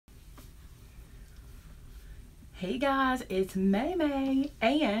Hey guys, it's Maymay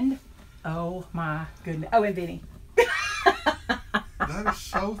and oh my goodness. Oh, and Vinny. That is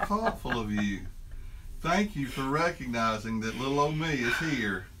so thoughtful of you. Thank you for recognizing that little old me is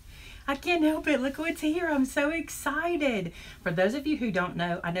here. I can't help it. Look what's here. I'm so excited. For those of you who don't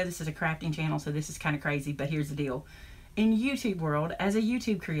know, I know this is a crafting channel, so this is kind of crazy, but here's the deal. In YouTube world, as a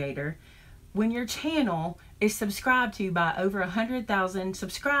YouTube creator, when your channel is subscribed to by over 100,000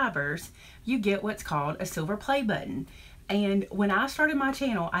 subscribers, you get what's called a silver play button. And when I started my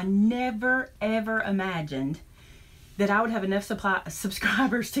channel, I never ever imagined that I would have enough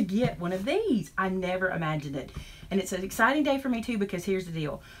subscribers to get one of these. I never imagined it. And it's an exciting day for me too, because here's the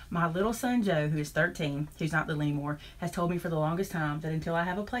deal. My little son Joe, who is 13, who's not little anymore, has told me for the longest time that until I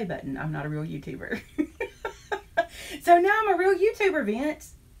have a play button, I'm not a real YouTuber. So now I'm a real YouTuber,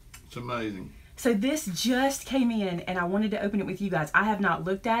 Vince. It's amazing. So this just came in and I wanted to open it with you guys. I have not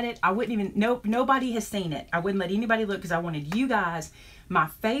looked at it. I wouldn't even, nobody has seen it. I wouldn't let anybody look because I wanted you guys, my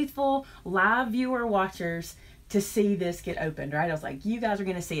faithful live viewer watchers, to see this get opened, right? I was like, you guys are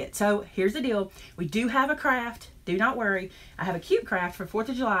going to see it. So here's the deal. We do have a craft. Do not worry. I have a cute craft for 4th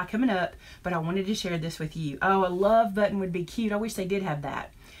of July coming up, but I wanted to share this with you. Oh, a love button would be cute. I wish they did have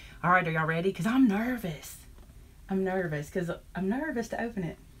that. All right, are y'all ready? Because I'm nervous. I'm nervous because I'm nervous to open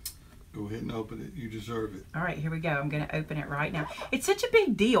it. Go ahead and open it. You deserve it. All right, here we go. I'm going to open it right now. It's such a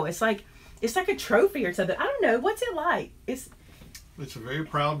big deal. It's like a trophy or something. I don't know. What's it like? It's a very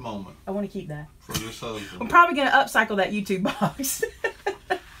proud moment. I want to keep that. For this husband. I'm probably going to upcycle that YouTube box.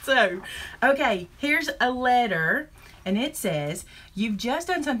 So, okay, here's a letter. And it says, you've just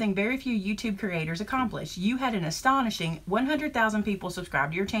done something very few YouTube creators accomplish. You had an astonishing 100,000 people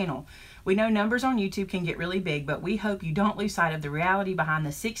subscribe to your channel. We know numbers on YouTube can get really big, but we hope you don't lose sight of the reality behind the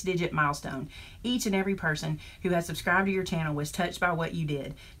 6-digit milestone. Each and every person who has subscribed to your channel was touched by what you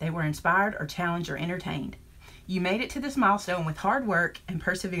did. They were inspired or challenged or entertained. You made it to this milestone with hard work and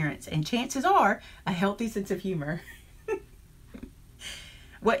perseverance, and chances are a healthy sense of humor.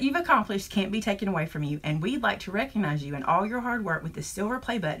 What you've accomplished can't be taken away from you, and we'd like to recognize you and all your hard work with this silver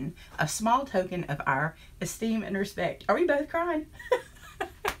play button, a small token of our esteem and respect. Are we both crying?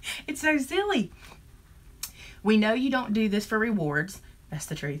 It's so silly. We know you don't do this for rewards. That's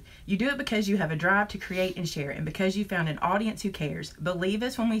the truth. You do it because you have a drive to create and share, and because you found an audience who cares. Believe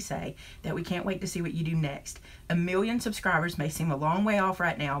us when we say that we can't wait to see what you do next. 1 million subscribers may seem a long way off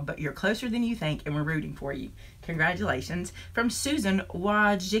right now, but you're closer than you think, and we're rooting for you. Congratulations. From Susan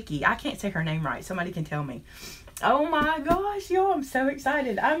Wajicki. I can't say her name right. Somebody can tell me. Oh my gosh, y'all, I'm so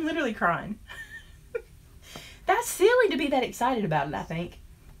excited. I'm literally crying. That's silly to be that excited about it, I think.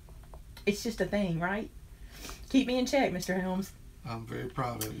 It's just a thing, right? Keep me in check, Mr. Helms. I'm very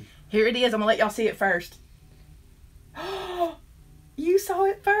proud of you. Here it is. I'm going to let y'all see it first. You saw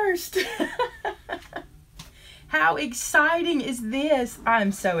it first. How exciting is this?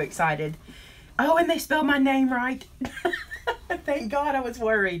 I'm so excited. Oh, and they spelled my name right. Thank God, I was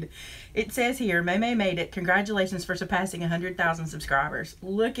worried. It says here, Maymay Made It. Congratulations for surpassing 100,000 subscribers.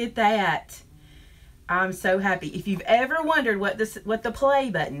 Look at that. I'm so happy. If you've ever wondered what the play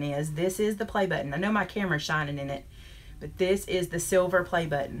button is, this is the play button. I know my camera's shining in it, but this is the silver play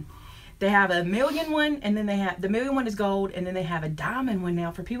button. They have a 1 million one, and then they have the 1 million one is gold, and then they have a diamond one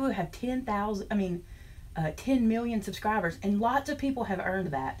now for people who have 10 million subscribers, and lots of people have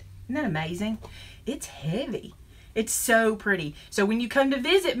earned that. Isn't that amazing? It's heavy. It's so pretty. So when you come to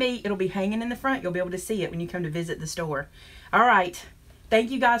visit me, it'll be hanging in the front. You'll be able to see it when you come to visit the store. All right.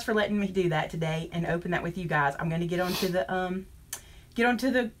 Thank you guys for letting me do that today and open that with you guys. I'm going to get onto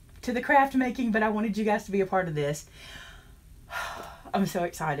the craft making, but I wanted you guys to be a part of this. I'm so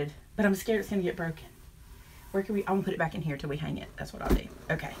excited, but I'm scared it's going to get broken. Where can we? I'm going to put it back in here till we hang it. That's what I'll do.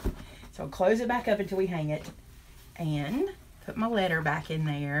 Okay. So I'll close it back up until we hang it and put my letter back in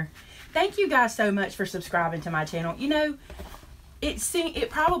there. Thank you guys so much for subscribing to my channel. You know, it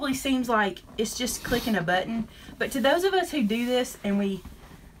probably seems like it's just clicking a button, but to those of us who do this and we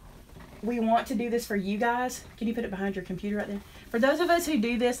want to do this for you guys, can you put it behind your computer right there? For those of us who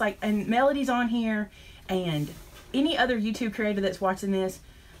do this, like, and Melody's on here and any other YouTube creator that's watching this,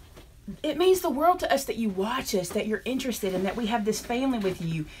 it means the world to us that you watch us, that you're interested, and that we have this family with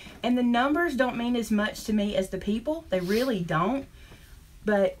you. And the numbers don't mean as much to me as the people. They really don't.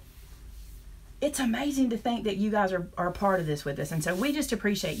 But it's amazing to think that you guys are a part of this with us. And so we just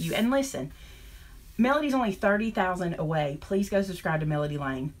appreciate you. And listen, Melody's only 30,000 away. Please go subscribe to Melody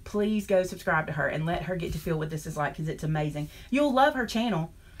Lane. Please go subscribe to her and let her get to feel what this is like, because it's amazing. You'll love her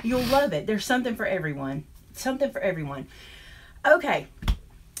channel. You'll love it. There's something for everyone. Something for everyone. Okay.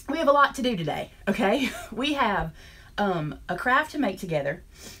 We have a lot to do today, okay? We have a craft to make together.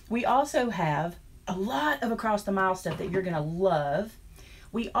 We also have a lot of across the mile stuff that you're going to love.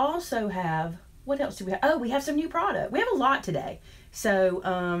 We also have, what else do we have? Oh, we have some new product. We have a lot today. So,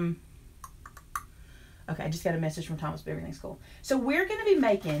 okay, I just got a message from Thomas, but everything's cool. So we're going to be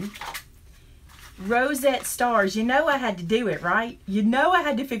making Rosette Stars. You know I had to do it, right? You know I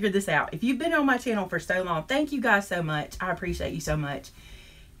had to figure this out. If you've been on my channel for so long, thank you guys so much. I appreciate you so much.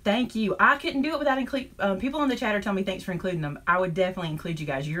 Thank you. I couldn't do it without including, people in the chat are telling me thanks for including them. I would definitely include you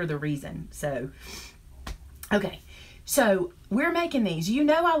guys. You're the reason. So, okay. So, we're making these. You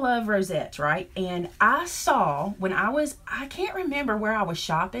know I love rosettes, right? And I saw when I can't remember where I was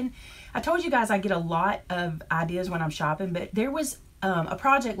shopping. I told you guys I get a lot of ideas when I'm shopping, but there was a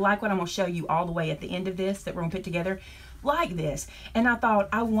project like what I'm going to show you all the way at the end of this that we're going to put together like this. And I thought,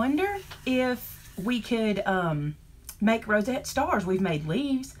 I wonder if we could make rosette stars. We've made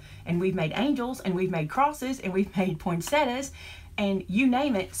leaves, and we've made angels, and we've made crosses, and we've made poinsettias, and you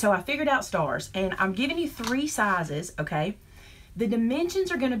name it. So I figured out stars, and I'm giving you 3 sizes, okay? The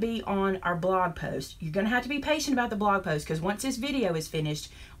dimensions are going to be on our blog post. You're going to have to be patient about the blog post, because once this video is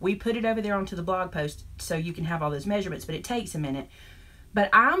finished, we put it over there onto the blog post so you can have all those measurements, but it takes a minute. But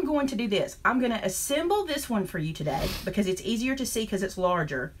I'm going to do this. I'm going to assemble this one for you today because it's easier to see because it's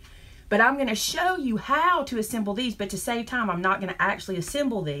larger. But I'm going to show you how to assemble these, but to save time, I'm not going to actually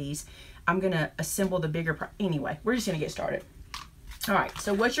assemble these. I'm going to assemble the bigger anyway, we're just going to get started. All right,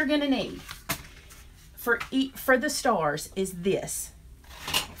 so what you're going to need for the stars is this.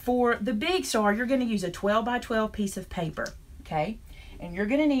 For the big star, you're going to use a 12 by 12 piece of paper, okay? And you're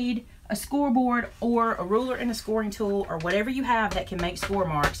going to need a scoreboard or a ruler and a scoring tool or whatever you have that can make score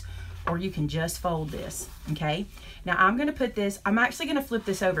marks, or you can just fold this, okay? Now I'm going to put this, I'm actually going to flip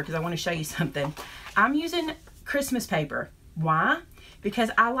this over because I want to show you something. I'm using Christmas paper. Why?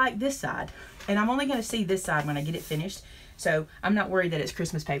 Because I like this side, and I'm only going to see this side when I get it finished. So I'm not worried that it's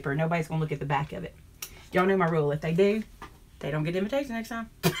Christmas paper. Nobody's going to look at the back of it. Y'all know my rule. If they do, they don't get the invitation next time.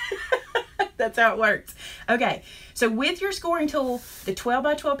 That's how it works. Okay, so with your scoring tool, the 12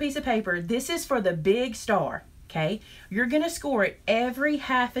 by 12 piece of paper, this is for the big star, okay? You're going to score it every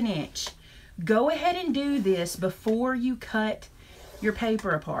 1/2 inch. Go ahead and do this before you cut your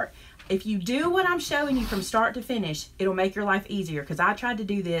paper apart. If you do what I'm showing you from start to finish, it'll make your life easier, because I tried to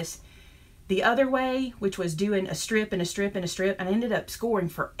do this the other way, which was doing a strip and a strip and a strip, and I ended up scoring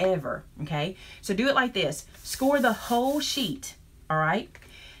forever, okay? So do it like this. Score the whole sheet, all right?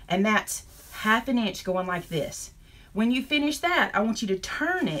 And that's 1/2 inch going like this. When you finish that, I want you to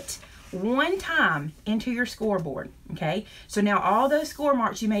turn it 1 time into your scoreboard, okay? So now all those score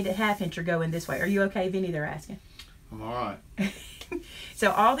marks you made at 1/2 inch are going this way. Are you okay, Vinny? They're asking. I'm all right.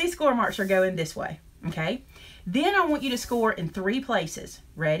 So all these score marks are going this way, okay? Then I want you to score in 3 places.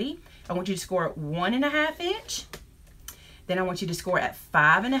 Ready? I want you to score at 1.5 inch. Then I want you to score at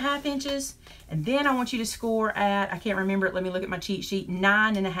 5.5 inches. And then I want you to score at, I can't remember it, let me look at my cheat sheet,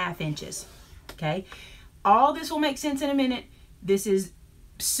 9.5 inches. Okay? All this will make sense in a minute. This is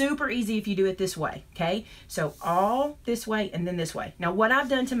super easy if you do it this way. Okay? So all this way and then this way. Now what I've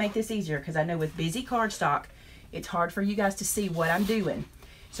done to make this easier, because I know with busy cardstock, it's hard for you guys to see what I'm doing.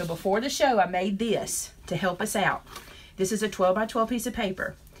 So before the show, I made this to help us out. This is a 12 by 12 piece of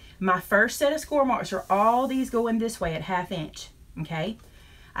paper. My first set of score marks are all these going this way at 1/2 inch, okay?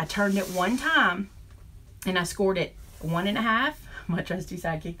 I turned it 1 time, and I scored it 1.5. My trusty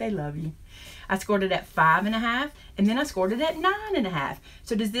sidekick, they love you. I scored it at 5.5, and then I scored it at 9.5.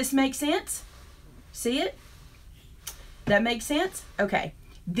 So does this make sense? See it? That makes sense? Okay.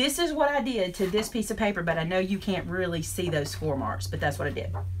 This is what I did to this piece of paper, but I know you can't really see those score marks, but that's what I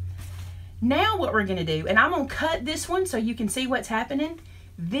did. Now what we're going to do, and I'm going to cut this one so you can see what's happening.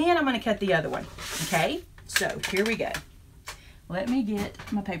 Then I'm going to cut the other one, okay? So here we go. Let me get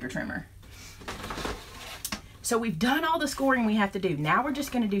my paper trimmer. So we've done all the scoring we have to do. Now we're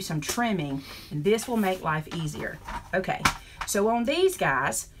just going to do some trimming, and this will make life easier. Okay, so on these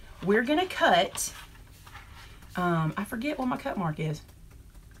guys, we're going to cut, I forget what my cut mark is.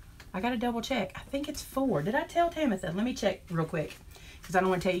 I got to double check. I think it's 4. Did I tell Tamitha? Let me check real quick, because I don't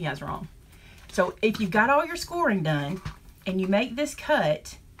want to tell you guys wrong. So if you've got all your scoring done, and you make this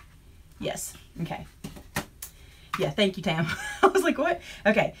cut, yes, okay. Yeah, thank you, Tam. I was like, what?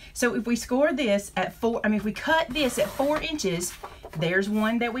 Okay, so if we score this at 4, if we cut this at 4 inches, there's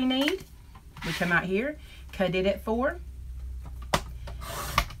one that we need. We come out here, cut it at 4.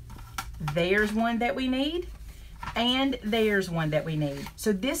 There's one that we need, and there's one that we need.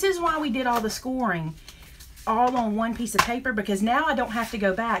 So this is why we did all the scoring all on one piece of paper, because now I don't have to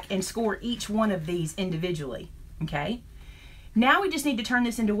go back and score each one of these individually, okay? Now we just need to turn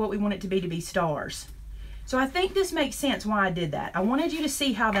this into what we want it to be stars. So I think this makes sense why I did that. I wanted you to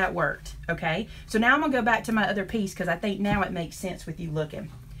see how that worked, okay? So now I'm gonna go back to my other piece because I think now it makes sense with you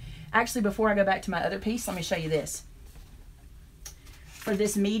looking. Actually, before I go back to my other piece, let me show you this. For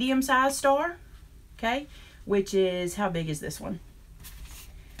this medium-sized star, okay, which is, how big is this one?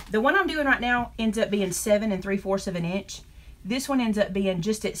 The one I'm doing right now ends up being 7 3/4 of an inch. This one ends up being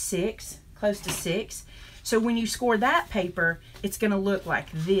just at 6, close to 6. So when you score that paper, it's gonna look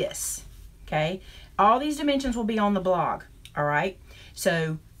like this, okay? All these dimensions will be on the blog, all right?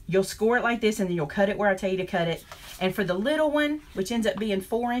 So you'll score it like this and then you'll cut it where I tell you to cut it. And for the little one, which ends up being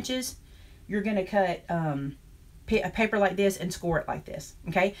 4 inches, you're gonna cut a paper like this and score it like this,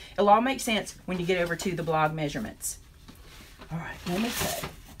 okay? It'll all make sense when you get over to the blog measurements. All right, let me cut.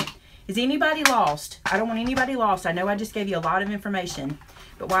 Is anybody lost? I don't want anybody lost. I know I just gave you a lot of information,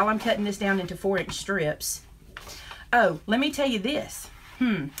 but while I'm cutting this down into 4-inch strips, oh, let me tell you this.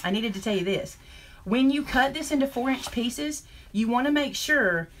 I needed to tell you this. When you cut this into 4-inch pieces, you want to make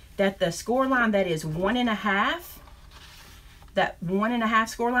sure that the score line that is 1.5, that 1.5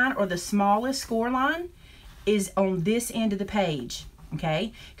 score line, or the smallest score line, is on this end of the page,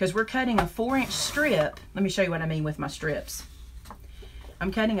 okay? Because we're cutting a 4-inch strip. Let me show you what I mean with my strips.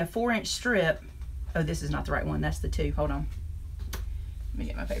 I'm cutting a 4-inch strip. Oh, this is not the right one. That's the 2. Hold on. Let me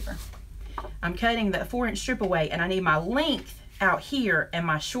get my paper. I'm cutting the 4-inch strip away, and I need my length out here and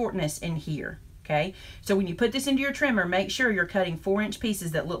my shortness in here, okay? So when you put this into your trimmer, make sure you're cutting 4-inch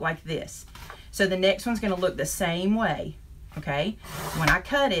pieces that look like this. So the next one's going to look the same way, okay? When I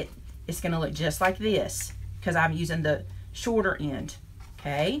cut it, it's going to look just like this because I'm using the shorter end,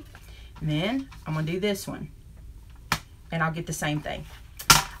 okay? And then I'm going to do this one, and I'll get the same thing.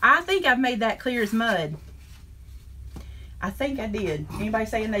 I think I've made that clear as mud. I think I did. Anybody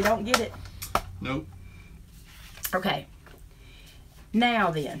saying they don't get it? Nope. Okay.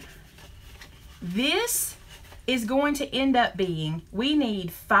 Now then, this is going to end up being, we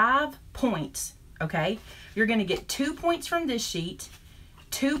need 5 points, okay? You're going to get 2 points from this sheet,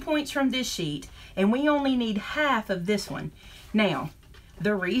 2 points from this sheet, and we only need half of this one. Now,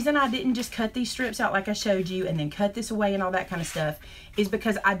 the reason I didn't just cut these strips out like I showed you and then cut this away and all that kind of stuff is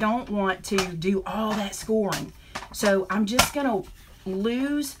because I don't want to do all that scoring. So I'm just going to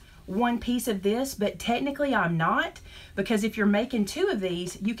lose one piece of this, but technically I'm not, because if you're making 2 of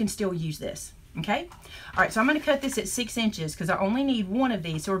these, you can still use this, okay? All right, so I'm going to cut this at 6 inches because I only need 1 of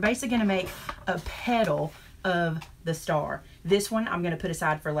these. So we're basically going to make a petal of the star. This one I'm going to put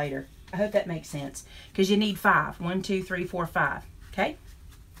aside for later. I hope that makes sense because you need 5. 1, 2, 3, 4, 5, okay?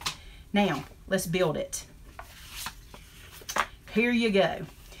 Now, let's build it. Here you go.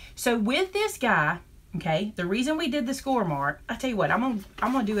 So with this guy, okay, the reason we did the score mark, I tell you what, I'm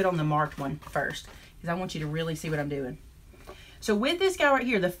gonna do it on the marked one first because I want you to really see what I'm doing. So with this guy right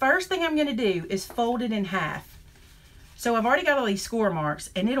here, the first thing I'm gonna do is fold it in half. So I've already got all these score marks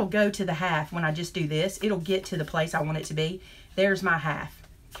and it'll go to the half when I just do this. It'll get to the place I want it to be. There's my half,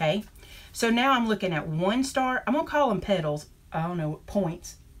 okay? So now I'm looking at 1 star. I'm gonna call them petals. I don't know,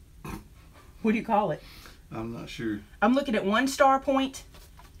 points. What do you call it? I'm not sure. I'm looking at 1 star point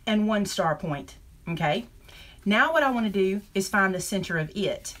and 1 star point, okay? Now what I want to do is find the center of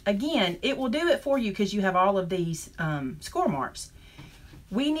it. Again, it will do it for you because you have all of these score marks.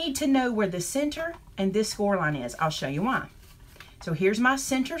 We need to know where the center and this score line is. I'll show you why. So here's my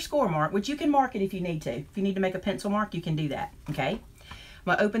center score mark, which you can mark it if you need to. If you need to make a pencil mark, you can do that, okay? I'm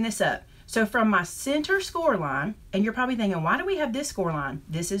going to open this up. So from my center score line, and you're probably thinking, why do we have this score line?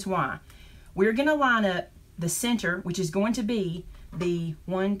 This is why. We're going to line up the center, which is going to be the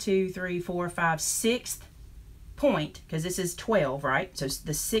 1, 2, 3, 4, 5, 6th point, because this is 12, right? So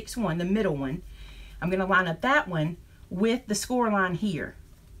the 6th one, the middle one, I'm going to line up that one with the score line here,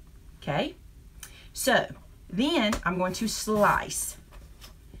 okay? So then I'm going to slice,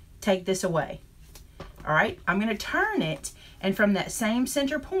 take this away, all right? I'm going to turn it, and from that same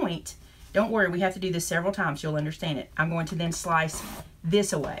center point, don't worry, we have to do this several times, you'll understand it. I'm going to then slice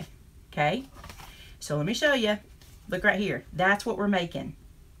this away, okay? So let me show you. Look right here. That's what we're making,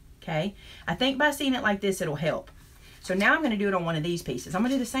 okay? I think by seeing it like this, it'll help. So now I'm going to do it on one of these pieces. I'm going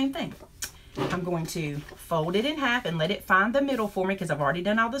to do the same thing. I'm going to fold it in half and let it find the middle for me because I've already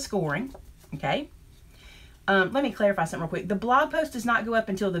done all the scoring, okay? Let me clarify something real quick. The blog post does not go up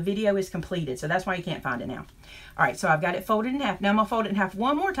until the video is completed, so that's why you can't find it now. All right, so I've got it folded in half. Now I'm going to fold it in half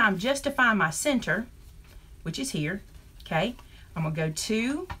one more time just to find my center, which is here, okay? I'm going to go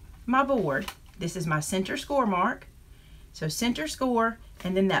to my board. This is my center score mark. So center score,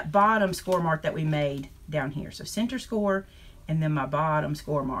 and then that bottom score mark that we made down here. So center score, and then my bottom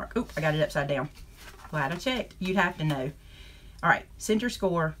score mark. Oop, I got it upside down. Glad I checked. You'd have to know. All right, center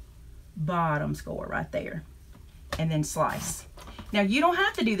score, bottom score right there, and then slice. Now you don't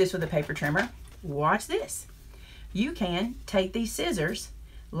have to do this with a paper trimmer. Watch this. You can take these scissors,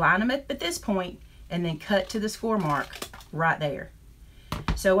 line them up at this point, and then cut to the score mark right there.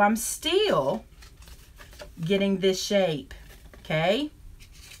 So I'm still getting this shape, okay?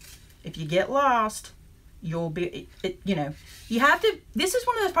 If you get lost, you'll be, you know, you have to, this is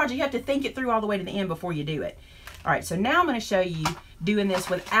one of those projects you have to think it through all the way to the end before you do it. All right, so now I'm going to show you doing this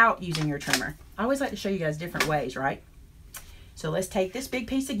without using your trimmer. I always like to show you guys different ways, right? So let's take this big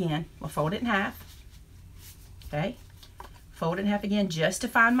piece again. We'll fold it in half. Okay, fold it in half again just to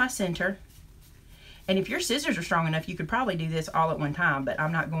find my center. And if your scissors are strong enough, you could probably do this all at one time, but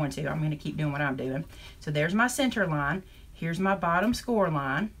I'm not going to. I'm going to keep doing what I'm doing. So there's my center line. Here's my bottom score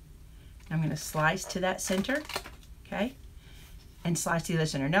line. I'm going to slice to that center, okay, and slice to the other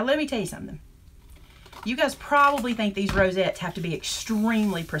center. Now let me tell you something. You guys probably think these rosettes have to be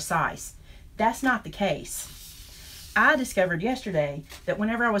extremely precise. That's not the case. I discovered yesterday that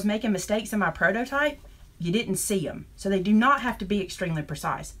whenever I was making mistakes in my prototype, you didn't see them. So they do not have to be extremely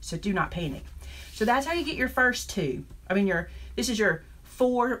precise. So do not panic. So that's how you get your first two. I mean, this is your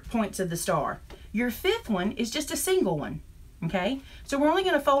 4 points of the star. Your 5th one is just a single one. Okay? So we're only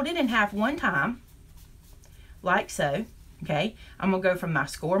going to fold it in half one time, like so. Okay? I'm going to go from my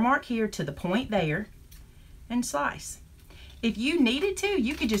score mark here to the point there and slice. If you needed to,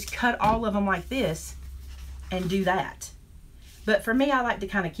 you could just cut all of them like this and do that. But for me, I like to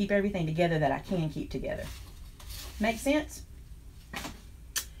kind of keep everything together that I can keep together. Make sense?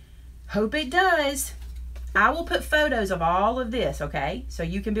 Hope it does. I will put photos of all of this, okay? So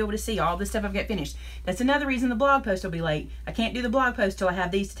you can be able to see all the stuff I've got finished. That's another reason the blog post will be late. I can't do the blog post till I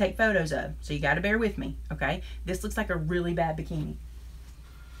have these to take photos of. So you got to bear with me, okay? This looks like a really bad bikini.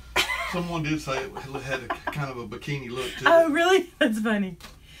 Someone did say it had a kind of a bikini look to it. Oh, really? That's funny.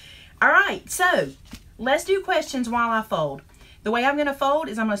 All right, so let's do questions while I fold. The way I'm going to fold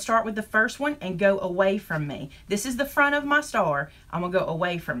is I'm going to start with the first one and go away from me. This is the front of my star. I'm going to go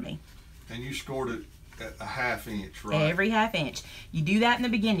away from me. And you scored it at a 1/2 inch, right? Every 1/2 inch. You do that in the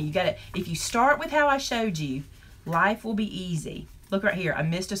beginning. You got to, if you start with how I showed you, life will be easy. Look right here. I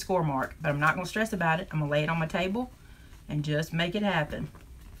missed a score mark, but I'm not going to stress about it. I'm going to lay it on my table and just make it happen.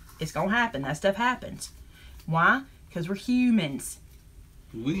 It's going to happen. That stuff happens. Why? Because we're humans.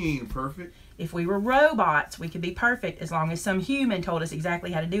 We ain't perfect. If we were robots, we could be perfect as long as some human told us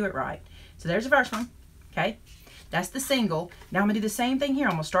exactly how to do it right. So there's the first one, okay? That's the single. Now I'm going to do the same thing here.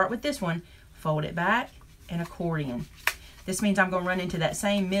 I'm going to start with this one, fold it back, and accordion. This means I'm going to run into that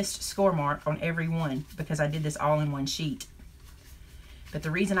same missed score mark on every one because I did this all in one sheet. But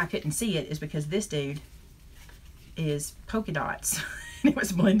the reason I couldn't see it is because this dude is polka dots. It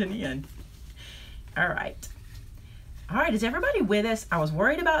was blending in. All right. All right, is everybody with us? I was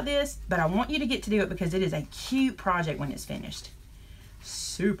worried about this, but I want you to get to do it because it is a cute project when it's finished.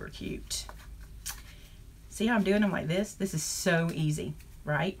 Super cute. See how I'm doing them like this? This is so easy,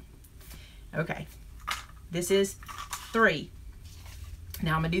 right? Okay. This is 3.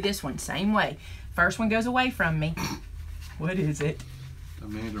 Now I'm going to do this one, same way. First one goes away from me. What is it?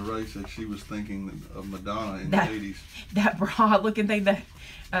 Amanda Ray said she was thinking of Madonna in the 80s. That broad looking thing,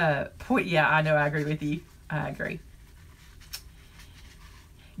 that point. Yeah, I know, I agree with you. I agree.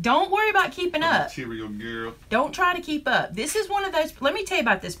 Don't worry about keeping up. Cheerio girl. Don't try to keep up. This is one of those, let me tell you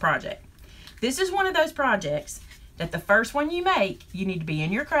about this project. This is one of those projects that the first one you make, you need to be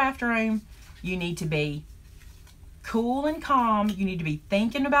in your craft room. You need to be cool and calm. You need to be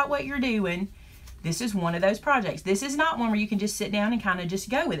thinking about what you're doing. This is one of those projects. This is not one where you can just sit down and kind of just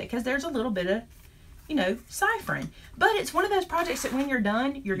go with it because there's a little bit of, you know, ciphering. But it's one of those projects that when you're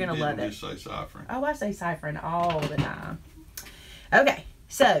done, you're going to love it. You say ciphering. Oh, I say ciphering all the time. Okay,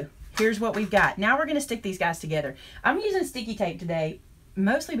 so here's what we've got. Now we're going to stick these guys together. I'm using sticky tape today,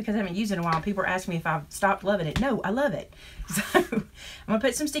 mostly because I haven't used it in a while. People are asking me if I've stopped loving it. No, I love it. So I'm going to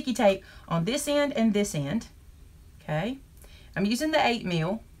put some sticky tape on this end and this end. Okay. I'm using the 8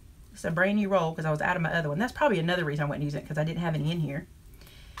 mil. It's a brand new roll because I was out of my other one. That's probably another reason I wouldn't use it because I didn't have any in here.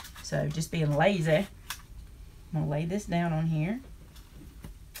 So just being lazy. I'm going to lay this down on here.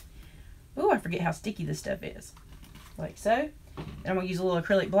 Ooh, I forget how sticky this stuff is. Like so. And I'm going to use a little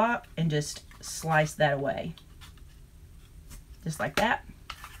acrylic block and just slice that away. Just like that.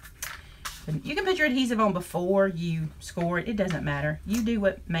 And you can put your adhesive on before you score it. It doesn't matter. You do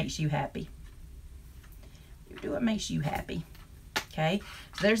what makes you happy. You do what makes you happy. Okay,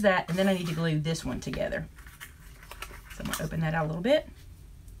 so there's that, and then I need to glue this one together. So I'm going to open that out a little bit.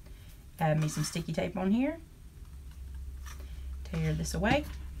 Add me some sticky tape on here. Tear this away.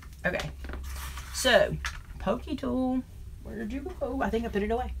 Okay, so pokey tool. Where'd you go? I think I put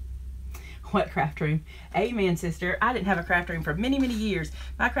it away. What craft room? Amen, sister. I didn't have a craft room for many, many years.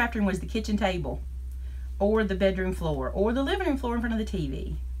 My craft room was the kitchen table, or the bedroom floor, or the living room floor in front of the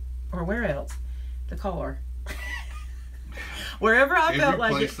TV, or where else? The car. Wherever I felt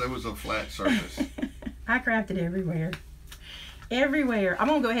like it. Every place there was a flat surface. I crafted everywhere. Everywhere. I'm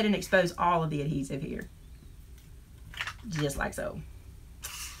going to go ahead and expose all of the adhesive here. Just like so.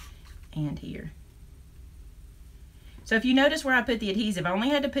 And here. So if you notice where I put the adhesive, I only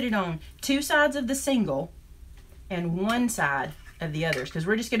had to put it on 2 sides of the single and 1 side of the others, because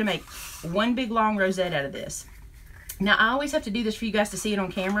we're just going to make one big long rosette out of this. Now I always have to do this for you guys to see it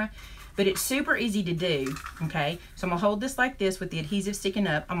on camera, but it's super easy to do, okay? So I'm going to hold this like this with the adhesive sticking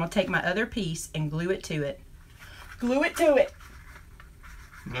up. I'm going to take my other piece and glue it to it. Glue it to it.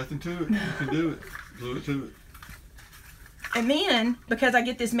 Nothing to it. You can do it. Glue it to it. And then, because I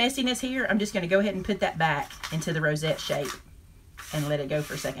get this messiness here, I'm just going to go ahead and put that back into the rosette shape and let it go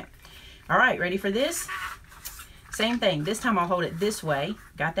for a second. All right, ready for this? Same thing. This time I'll hold it this way.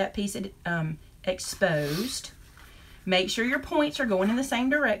 Got that piece exposed. Make sure your points are going in the same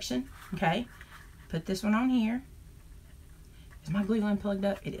direction. Okay. Put this one on here. Is my glue gun plugged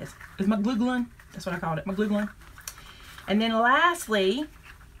up? It is. Is my glue gun? That's what I called it. My glue gun. And then lastly, I'm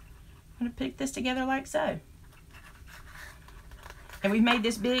going to pick this together like so. And we've made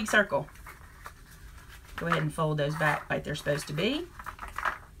this big circle. Go ahead and fold those back like they're supposed to be.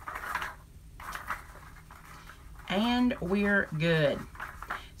 And we're good.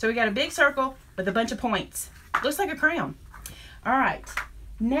 So we got a big circle with a bunch of points. Looks like a crown. All right,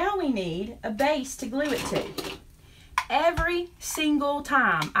 now we need a base to glue it to. Every single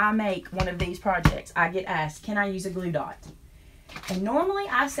time I make one of these projects, I get asked, can I use a glue dot? And normally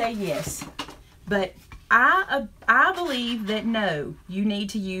I say yes, but I believe that no, you need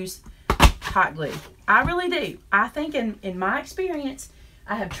to use hot glue. I really do. I think in my experience,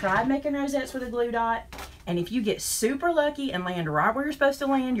 I have tried making rosettes with a glue dot, and if you get super lucky and land right where you're supposed to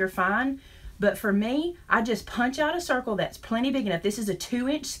land, you're fine. But for me, I just punch out a circle that's plenty big enough. This is a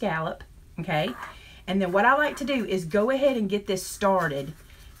 2-inch scallop, okay? And then what I like to do is go ahead and get this started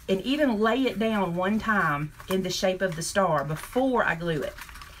and even lay it down one time in the shape of the star before I glue it.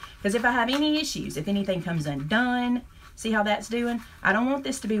 Because if I have any issues, if anything comes undone, see how that's doing? I don't want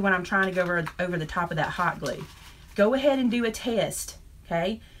this to be when I'm trying to go over the top of that hot glue. Go ahead and do a test,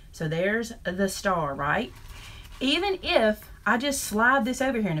 okay? So there's the star, right? Even if I just slide this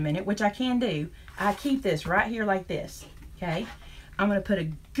over here in a minute, which I can do, I keep this right here like this, okay? I'm going to put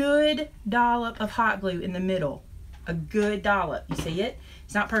a good dollop of hot glue in the middle. A good dollop. You see it?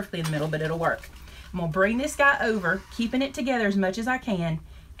 It's not perfectly in the middle, but it'll work. I'm going to bring this guy over, keeping it together as much as I can,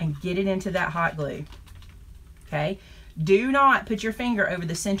 and get it into that hot glue. Okay? Do not put your finger over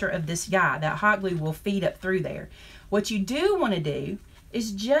the center of this guy. That hot glue will feed up through there. What you do want to do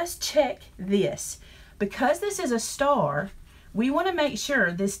is just check this. Because this is a star, we want to make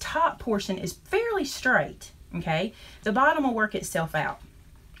sure this top portion is fairly straight. Okay? The bottom will work itself out.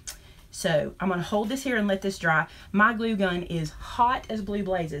 So I'm going to hold this here and let this dry. My glue gun is hot as blue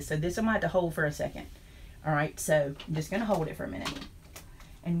blazes, so this I'm going to have to hold for a second. All right, so I'm just going to hold it for a minute.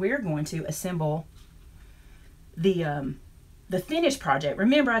 And we're going to assemble the finished project.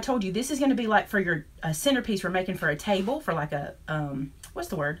 Remember, I told you this is going to be like for your centerpiece we're making for a table, for like a, what's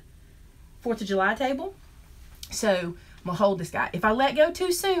the word? 4th of July table. So I'm going to hold this guy. If I let go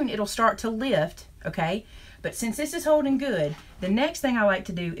too soon, it'll start to lift, okay? But since this is holding good, the next thing I like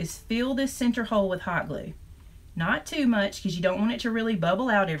to do is fill this center hole with hot glue. Not too much, because you don't want it to really bubble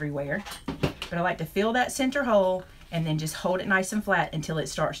out everywhere. But I like to fill that center hole and then just hold it nice and flat until it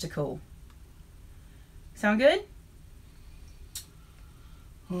starts to cool. Sound good?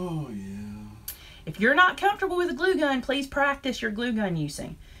 Oh, yeah. If you're not comfortable with a glue gun, please practice your glue gun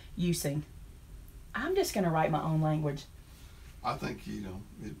using. I'm just going to write my own language. I think,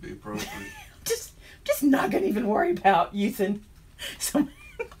 it'd be appropriate. just not going to even worry about using. So,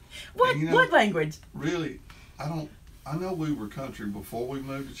 what language? Really, I know we were country before we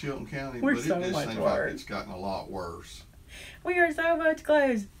moved to Chilton County, but it just seems like it's gotten a lot worse. We are so much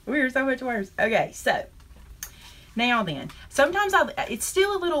close. We are so much worse. Okay, so now then, sometimes it's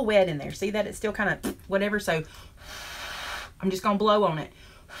still a little wet in there. See that it's still kind of whatever. So I'm just gonna blow on it.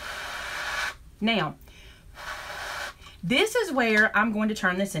 Now, this is where I'm going to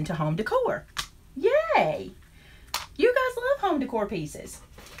turn this into home decor. Yay! You guys love home decor pieces.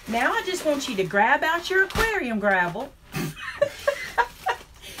 Now I just want you to grab out your aquarium gravel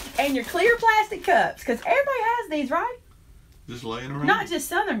and your clear plastic cups, because everybody has these, right? Just laying around? Not just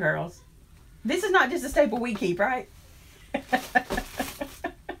Southern girls. This is not just a staple we keep, right?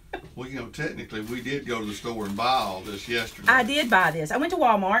 Well, you know, technically, we did go to the store and buy all this yesterday. I did buy this. I went to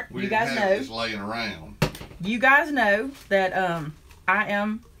Walmart. We You didn't guys have know. it just laying around. You guys know that I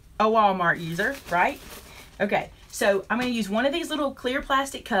am a Walmart user, right? Okay, so I'm going to use one of these little clear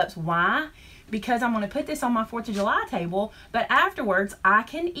plastic cups. Why? Because I'm going to put this on my 4th of July table, but afterwards I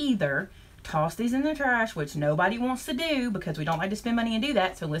can either toss these in the trash, which nobody wants to do because we don't like to spend money and do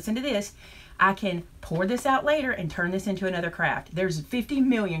that, so listen to this. I can pour this out later and turn this into another craft. There's 50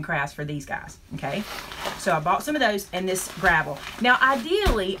 million crafts for these guys, okay? So I bought some of those and this gravel. Now,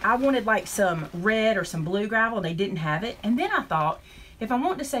 ideally, I wanted like some red or some blue gravel. They didn't have it. And then I thought, if I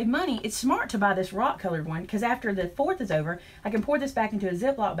want to save money, it's smart to buy this rock colored one because after the 4th is over, I can pour this back into a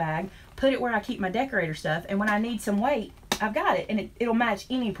Ziploc bag, put it where I keep my decorator stuff, and when I need some weight, I've got it, and it'll match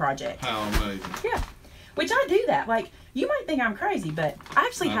any project. How amazing. Yeah, which I do that. Like, you might think I'm crazy, but I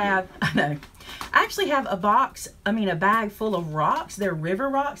actually have, I know, I actually have a bag full of rocks. They're river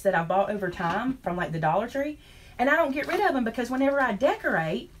rocks that I bought over time from like the Dollar Tree, and I don't get rid of them because whenever I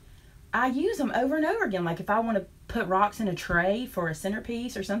decorate, I use them over and over again. Like if I want to put rocks in a tray for a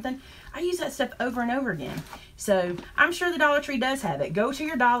centerpiece or something, I use that stuff over and over again. So I'm sure the Dollar Tree does have it. Go to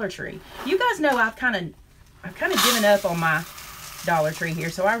your Dollar Tree. You guys know I've kind of given up on my Dollar Tree here,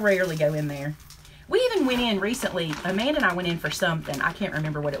 so I rarely go in there. We even went in recently. Amanda and I went in for something. I can't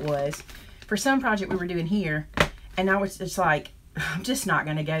remember what it was. For some project we were doing here, and I was just like, I'm just not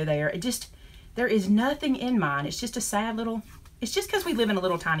going to go there. There is nothing in mine. It's just a sad little, it's just because we live in a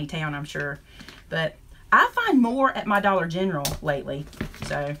little tiny town, I'm sure. But I find more at my Dollar General lately.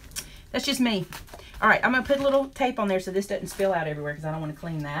 So that's just me. All right, I'm going to put a little tape on there so this doesn't spill out everywhere because I don't want to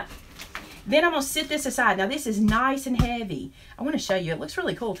clean that. Then I'm going to sit this aside. Now this is nice and heavy. I want to show you. It looks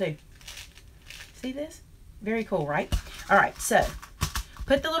really cool too. See this? Very cool, right? All right, so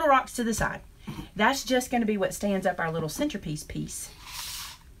put the little rocks to the side. That's just going to be what stands up our little centerpiece piece.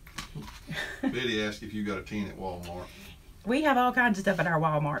 Betty asked if you got a 10 at Walmart. We have all kinds of stuff at our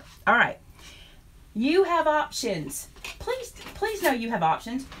Walmart. All right. You have options. Please know you have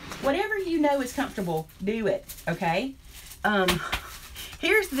options. Whatever you know is comfortable, do it, okay?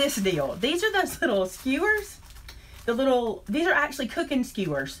 Here's this deal. These are those little skewers. These are actually cooking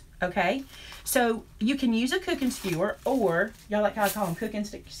skewers, okay? So you can use a cooking skewer, or y'all like how I call them cooking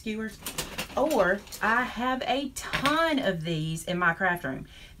skewers, or I have a ton of these in my craft room.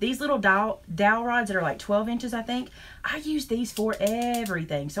 These little dowel rods that are like 12 inches, I think. I use these for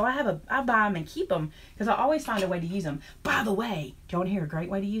everything. So I buy them and keep them because I always find a way to use them. By the way, do you want to hear a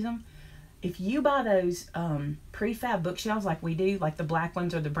great way to use them? If you buy those prefab bookshelves like we do, like the black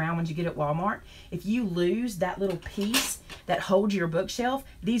ones or the brown ones you get at Walmart, if you lose that little piece that holds your bookshelf,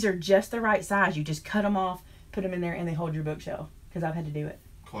 these are just the right size. You just cut them off, put them in there, and they hold your bookshelf. Because I've had to do it.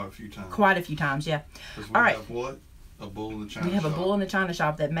 Quite a few times. Quite a few times, yeah. All right. Have what? A bull in the china shop. We have a bull in the china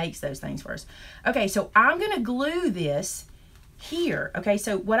shop that makes those things for us. Okay, so I'm going to glue this here. Okay,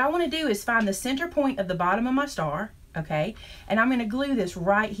 so what I want to do is find the center point of the bottom of my star. Okay, and I'm going to glue this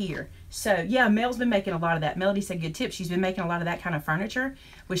right here. So yeah, Mel's been making a lot of that. Melody said good tip. She's been making a lot of that kind of furniture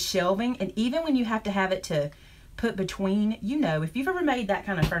with shelving, and even when you have to have it to put between, you know, if you've ever made that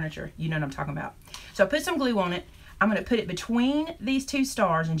kind of furniture, you know what I'm talking about. So I put some glue on it. I'm going to put it between these two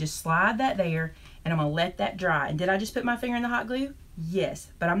stars and just slide that there, and I'm going to let that dry. And did I just put my finger in the hot glue? Yes,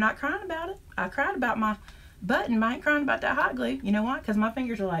 but I'm not crying about it. I cried about my button. I ain't crying about that hot glue. You know why? Because my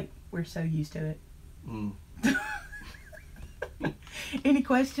fingers are like, we're so used to it. Mm. Any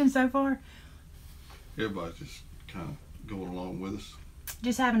questions so far? Everybody's just kind of going along with us.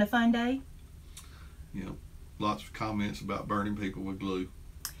 Just having a fun day? You know, lots of comments about burning people with glue.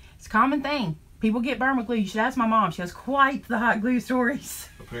 It's a common thing. People get burned with glue. You should ask my mom. She has quite the hot glue stories.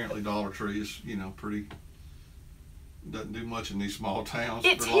 Apparently Dollar Tree is, you know, doesn't do much in these small towns.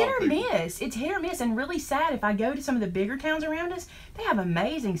 It's hit or miss. It's hit or miss, and really sad. If I go to some of the bigger towns around us, they have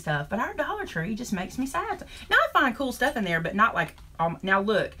amazing stuff, but our Dollar Tree just makes me sad. Now I find cool stuff in there, but not like, now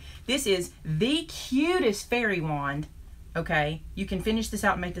look, this is the cutest fairy wand. Okay, you can finish this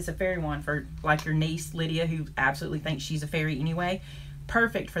out and make this a fairy wand for like your niece Lydia, who absolutely thinks she's a fairy anyway.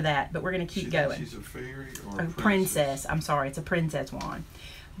 Perfect for that, but we're going to keep going. She's a fairy or a princess? I'm sorry, it's a princess wand.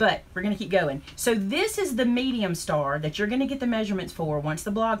 But we're going to keep going. So this is the medium star that you're going to get the measurements for once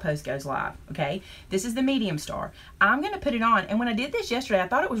the blog post goes live, okay? This is the medium star. I'm going to put it on, and when I did this yesterday, I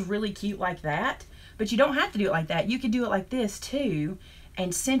thought it was really cute like that, but you don't have to do it like that. You could do it like this too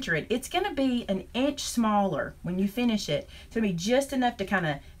and center it. It's going to be an inch smaller when you finish it. It's going to be just enough to kind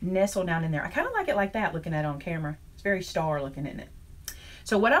of nestle down in there. I kind of like it like that, looking at it on camera. It's very star looking, isn't it?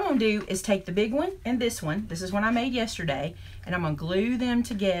 So what I'm going to do is take the big one and this one. This is one I made yesterday. And I'm going to glue them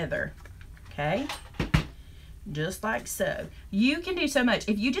together. Okay? just like so. You can do so much.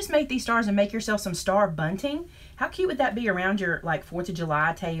 If you just make these stars and make yourself some star bunting, how cute would that be around your like 4th of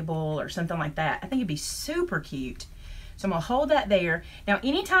July table or something like that? I think it'd be super cute. So I'm gonna hold that there. Now,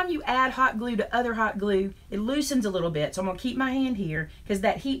 anytime you add hot glue to other hot glue, it loosens a little bit. So I'm gonna keep my hand here because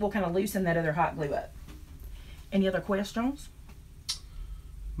that heat will kind of loosen that other hot glue up. Any other questions?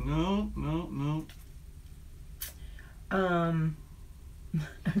 No.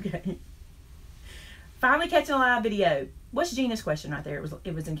 Okay. Finally catching a live video. What's Gina's question right there?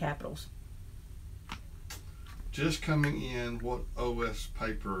 It was in capitals. Just coming in, what OS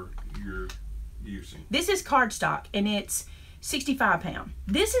paper you're using? This is cardstock, and it's 65 pound.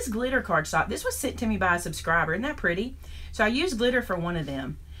 This is glitter cardstock. This was sent to me by a subscriber. Isn't that pretty? So I used glitter for one of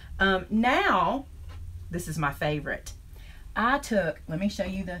them. Now, this is my favorite. I took, let me show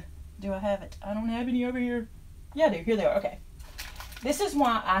you the, do I have it? I don't have any over here. Yeah, I do. Here they are. Okay. This is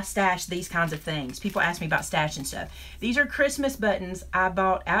why I stash these kinds of things. People ask me about stashing stuff. These are Christmas buttons I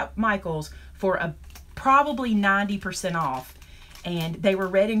bought at Michael's for probably 90% off. And they were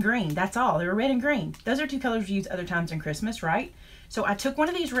red and green. That's all. They were red and green. Those are 2 colors we use other times in Christmas, right? So I took one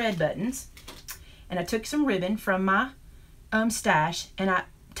of these red buttons, and I took some ribbon from my stash, and I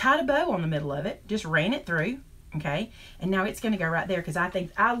tied a bow on the middle of it. Just ran it through, okay? And now it's going to go right there because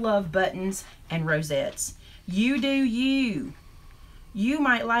I love buttons and rosettes. You do you. You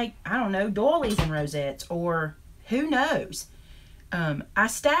might like, I don't know, doilies and rosettes, or who knows. I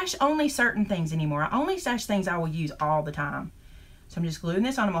stash only certain things anymore. I only stash things I will use all the time. So I'm just gluing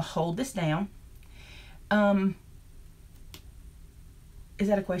this on. I'm going to hold this down. Is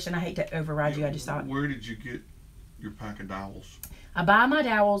that a question? I hate to override you. I just thought. Where did you get your pack of dowels? I buy my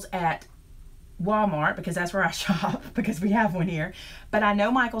dowels at Walmart because that's where I shop, because we have one here. But I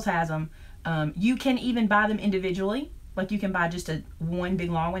know Michael's has them. You can even buy them individually. Like you can buy just one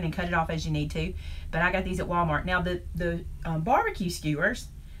big long one and cut it off as you need to. But I got these at Walmart. Now the barbecue skewers,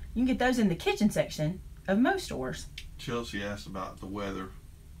 you can get those in the kitchen section of most stores. Chelsea asked about the weather.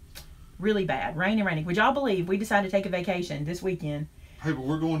 Really bad. Rain and raining. Would y'all believe we decided to take a vacation this weekend? Hey, but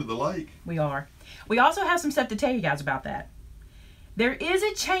we're going to the lake. We are. We also have some stuff to tell you guys about that. There is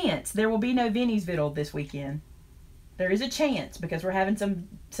a chance there will be no Vinny's Viddle this weekend. There is a chance because we're having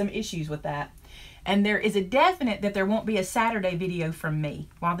some issues with that. And there is a definite that there won't be a Saturday video from me.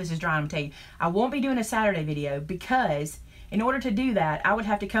 While this is drying, I'm going to tell you, I won't be doing a Saturday video because in order to do that, I would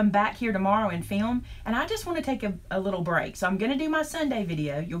have to come back here tomorrow and film. And I just want to take a little break. So I'm going to do my Sunday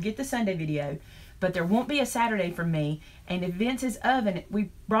video. You'll get the Sunday video. But there won't be a Saturday from me. And if Vince's oven,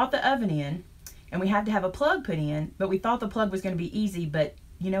 we brought the oven in. And we had to have a plug put in. But we thought the plug was going to be easy. But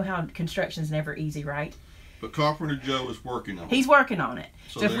you know how construction's never easy, right? But Carpenter Joe is working on it. He's working on it.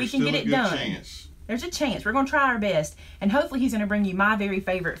 So if we can get it done. Chance. There's a chance. We're going to try our best. And hopefully he's going to bring you my very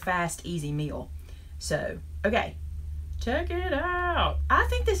favorite fast, easy meal. So, okay. Check it out. I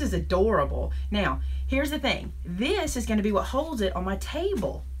think this is adorable. Now, here's the thing. This is going to be what holds it on my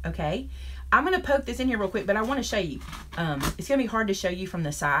table. Okay? I'm going to poke this in here real quick, but I want to show you. It's going to be hard to show you from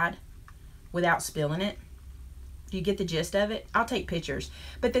the side without spilling it. Do you get the gist of it? I'll take pictures.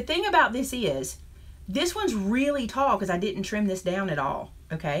 But the thing about this is, this one's really tall because I didn't trim this down at all.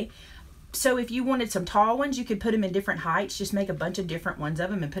 Okay? So if you wanted some tall ones, you could put them in different heights. Just make a bunch of different ones of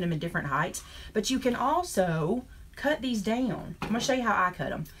them and put them in different heights. But you can also cut these down. I'm going to show you how I cut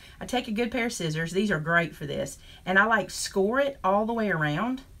them. I take a good pair of scissors. These are great for this. And I like score it all the way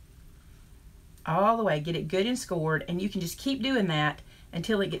around. All the way. Get it good and scored. And you can just keep doing that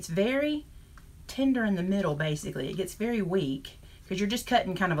until it gets very tender in the middle, basically. It gets very weak because you're just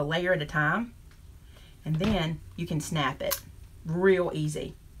cutting kind of a layer at a time. And then you can snap it. Real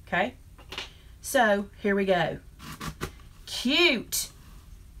easy. Okay? So, here we go. Cute.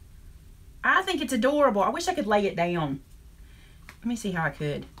 I think it's adorable. I wish I could lay it down. Let me see how I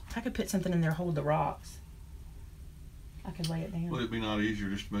could. If I could put something in there, hold the rocks. I could lay it down. Would it be not easier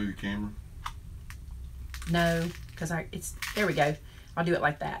just to move the camera? No, because there we go. I'll do it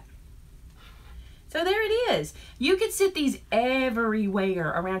like that. So there it is. You could sit these everywhere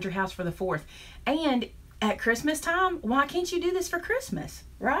around your house for the 4th. And at Christmas time, why can't you do this for Christmas,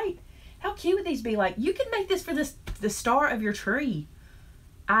 right? How cute would these be? Like, you could make this for the star of your tree.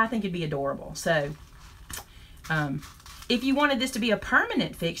 I think it'd be adorable. So, if you wanted this to be a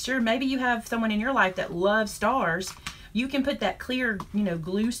permanent fixture, maybe you have someone in your life that loves stars, you can put that clear,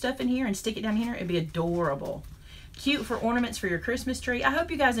 glue stuff in here and stick it down here. It'd be adorable. Cute for ornaments for your Christmas tree. I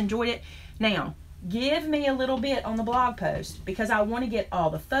hope you guys enjoyed it. Now, give me a little bit on the blog post because I want to get all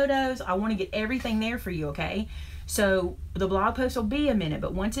the photos. I want to get everything there for you, okay? So the blog post will be a minute,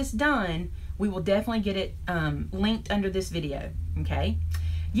 but once it's done, we will definitely get it linked under this video, okay?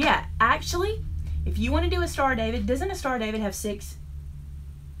 Yeah, actually, If you want to do a Star David, doesn't a Star David have 6?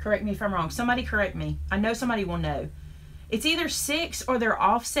 Correct me if I'm wrong. Somebody correct me. I know somebody will know. It's either 6 or they're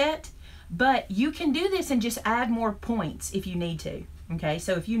offset, but you can do this and just add more points if you need to. Okay,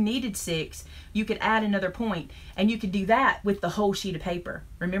 so if you needed 6, you could add another point, and you could do that with the whole sheet of paper.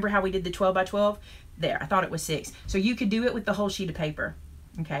 Remember how we did the 12 by 12? There, I thought it was 6. So you could do it with the whole sheet of paper.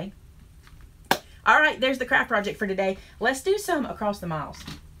 Okay. All right, there's the craft project for today. Let's do some across the miles.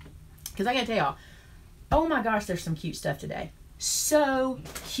 Because I got to tell y'all, oh my gosh, there's some cute stuff today. So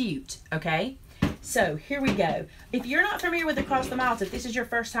cute, okay? So here we go. If you're not familiar with Across the Miles, if this is your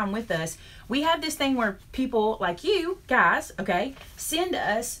first time with us, we have this thing where people like you guys, okay, send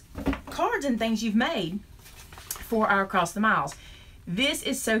us cards and things you've made for our Across the Miles. This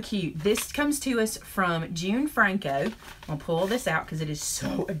is so cute. This comes to us from June Franco. I'll pull this out because it is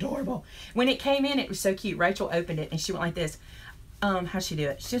so adorable. When it came in, it was so cute. Rachel opened it and she went like this. How'd she do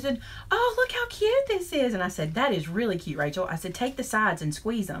it? She said, oh, look how cute this is. And I said, that is really cute, Rachel. I said, take the sides and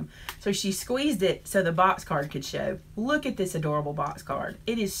squeeze them. So she squeezed it so the box card could show. Look at this adorable box card.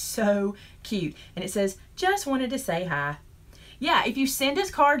 It is so cute. And it says, just wanted to say hi. Yeah, if you send us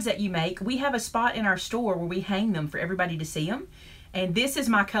cards that you make, we have a spot in our store where we hang them for everybody to see them. And this is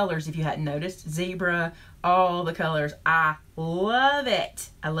my colors, if you hadn't noticed. Zebra, all the colors. I love it.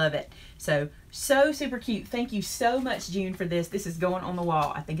 I love it. So super cute. Thank you so much, June, for this. This is going on the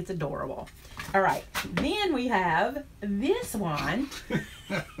wall. I think it's adorable. All right. Then we have this one,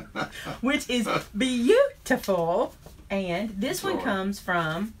 which is beautiful. And this one comes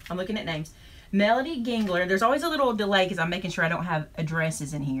from, I'm looking at names, Melody Gingler. There's always a little delay because I'm making sure I don't have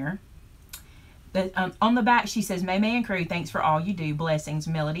addresses in here. But on the back, she says, Maymay and crew, thanks for all you do. Blessings,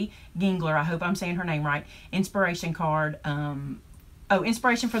 Melody Gingler. I hope I'm saying her name right. Inspiration card.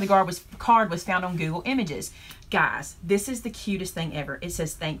 Inspiration for the card was found on Google Images. Guys, this is the cutest thing ever. It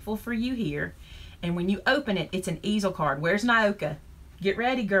says, thankful for you here. And when you open it, it's an easel card. Where's Nyoka? Get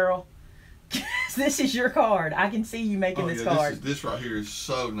ready, girl. This is your card. I can see you making this card. This right here is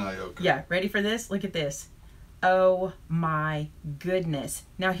so Nyoka. Yeah, ready for this? Look at this. Oh my goodness.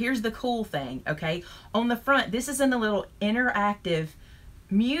 Now here's the cool thing, okay? On the front, this is in a little interactive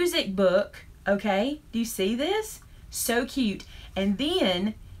music book, okay? Do you see this? So cute. And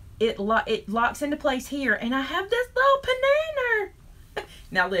then it locks into place here, and I have this little banana.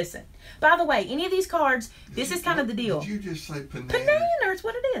 Now listen. By the way, any of these cards, this is kind of the deal. Did you just say banana? Banana is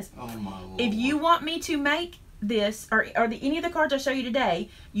what it is. Oh my Lord. If you want me to make this or any of the cards I show you today,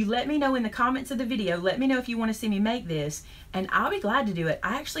 you let me know in the comments of the video. Let me know if you want to see me make this, and I'll be glad to do it.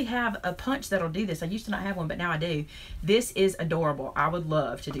 I actually have a punch that'll do this. I used to not have one, but now I do. This is adorable. I would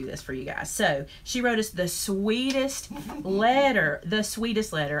love to do this for you guys. So she wrote us the sweetest letter. The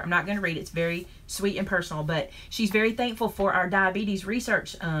sweetest letter. I'm not going to read it. It's very sweet and personal, but she's very thankful for our diabetes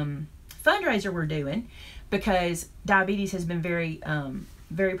research fundraiser we're doing, because diabetes has been very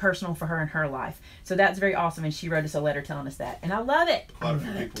personal for her in her life. So that's very awesome, and she wrote us a letter telling us that, and I love it. Quite a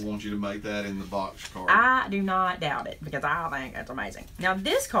few people want you to make that in the box card. I do not doubt it, because I think that's amazing. Now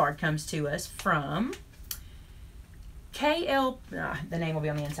this card comes to us from KL, the name will be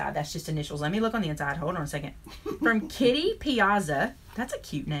on the inside. That's just initials. Let me look on the inside. Hold on a second. From Kitty Piazza. That's a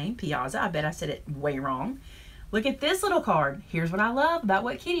cute name, Piazza. I bet I said it way wrong. Look at this little card. Here's what I love about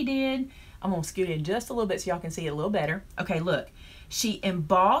what Kitty did. I'm going to scoot in just a little bit so y'all can see it a little better. Okay, look. She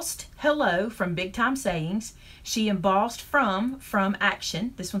embossed hello from Big Time Sayings. She embossed from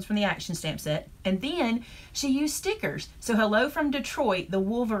Action. This one's from the Action stamp set. And then she used stickers. So hello from Detroit, the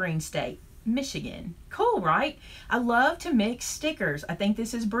Wolverine state, Michigan. Cool, right? I love to mix stickers. I think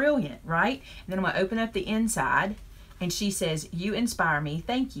this is brilliant, right? And then I'm going to open up the inside, and she says, you inspire me.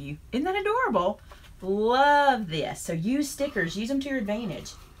 Thank you. Isn't that adorable? Love this. So use stickers. Use them to your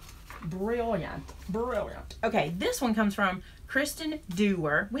advantage. Brilliant. Brilliant. Okay, this one comes from Kristen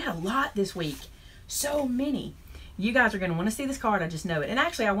Dewar. We had a lot this week. So many. You guys are going to want to see this card. I just know it. And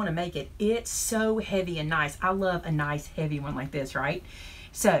actually, I want to make it. It's so heavy and nice. I love a nice, heavy one like this, right?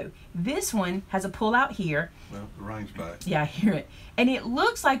 So, this one has a pull out here. Well, the rain's back. Yeah, I hear it. And it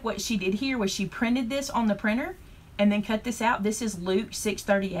looks like what she did here was she printed this on the printer and then cut this out. This is Luke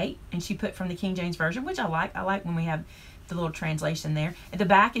 6:38, and she put from the King James Version, which I like. I like when we have the little translation there. At the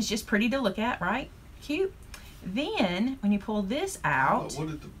back is just pretty to look at, right? Cute. Then when you pull this out,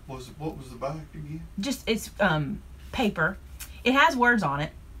 what was the back again? Just it's paper. It has words on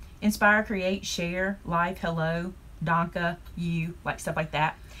it: inspire, create, share, life, hello, Donka, you, like stuff like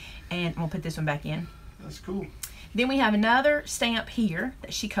that. And I'm gonna put this one back in. That's cool. Then we have another stamp here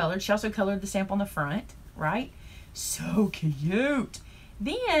that she colored. She also colored the stamp on the front, right? So cute.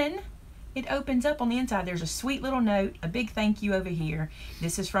 Then it opens up on the inside. There's a sweet little note, a big thank you over here.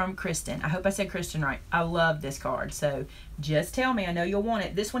 This is from Kristen. I hope I said Kristen right. I love this card. So just tell me. I know you'll want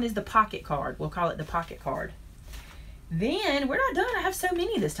it. This one is the pocket card. We'll call it the pocket card. Then we're not done. I have so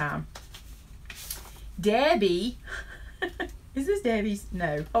many this time. Debbie. Is this Debbie's?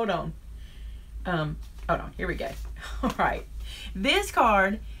 No. Hold on. Hold on. Here we go. All right. This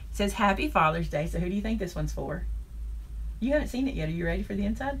card says Happy Father's Day. So who do you think this one's for? You haven't seen it yet. Are you ready for the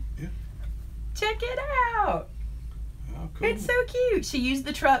inside? Yeah. Check it out. Oh, cool. It's so cute. She used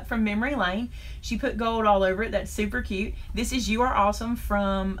the truck from Memory Lane. She put gold all over it. That's super cute. This is You Are Awesome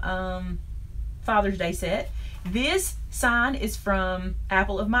from Father's Day set. This sign is from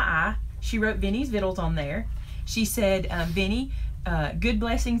Apple of My Eye. She wrote Vinny's Vittles on there. She said, Vinny, good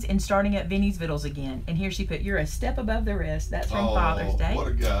blessings in starting up Vinny's Vittles again. And here she put, you're a step above the rest. That's from Father's Day. What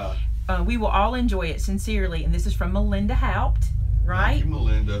a guy. We will all enjoy it sincerely. And this is from Melinda Haupt, right? Thank you,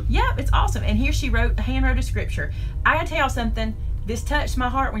 Melinda. Yep, it's awesome. And here she hand wrote a scripture. I gotta tell y'all something. This touched my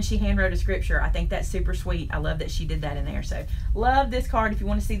heart when she hand wrote a scripture. I think that's super sweet. I love that she did that in there. So love this card. If you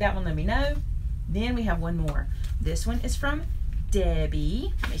want to see that one, let me know. Then we have one more. This one is from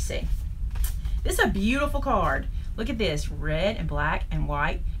Debbie. Let me see. This is a beautiful card. Look at this, red and black and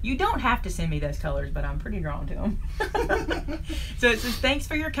white. You don't have to send me those colors, but I'm pretty drawn to them. So it says, thanks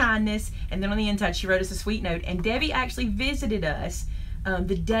for your kindness. And then on the inside, she wrote us a sweet note. And Debbie actually visited us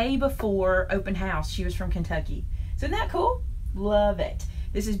the day before open house. She was from Kentucky. So isn't that cool? Love it.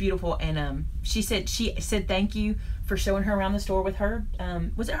 This is beautiful. And she said thank you for showing her around the store with her,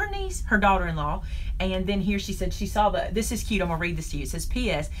 was it her niece? Her daughter-in-law. And then here she said she saw this is cute. I'm going to read this to you. It says,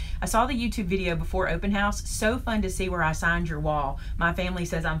 P.S. I saw the YouTube video before open house. So fun to see where I signed your wall. My family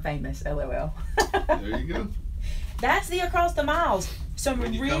says I'm famous. LOL. There you go. That's the Across the Miles. So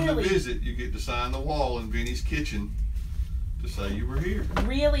when you come to visit, you get to sign the wall in Vinny's kitchen to say you were here.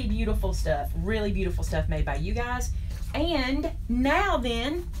 Really beautiful stuff. Really beautiful stuff made by you guys. And now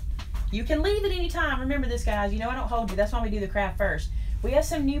then, you can leave at any time. Remember this, guys. You know I don't hold you. That's why we do the craft first. We have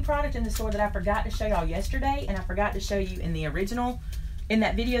some new product in the store that I forgot to show y'all yesterday, and I forgot to show you in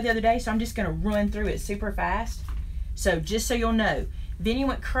that video the other day, so I'm just going to run through it super fast. So just so you'll know, Vinny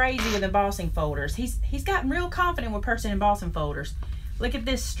went crazy with embossing folders. He's gotten real confident with person embossing folders. Look at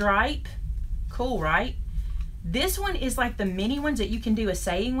this stripe. Cool, right? This one is like the mini ones that you can do a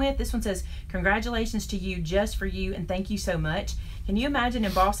saying with. This one says, congratulations to you, just for you, and thank you so much. Can you imagine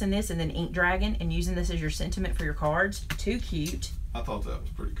embossing this and then ink dragging and using this as your sentiment for your cards? Too cute. I thought that was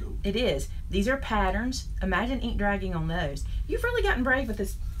pretty cool. It is. These are patterns. Imagine ink dragging on those. You've really gotten brave with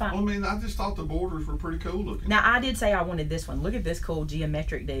this. Well, I mean, I just thought the borders were pretty cool looking. Now, I did say I wanted this one. Look at this cool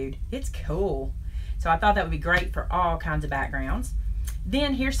geometric dude. It's cool. So I thought that would be great for all kinds of backgrounds.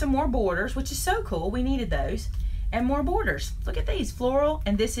 Then here's some more borders, which is so cool. We needed those. And more borders. Look at these, floral.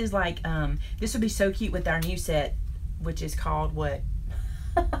 And this is like, this would be so cute with our new set, which is called what?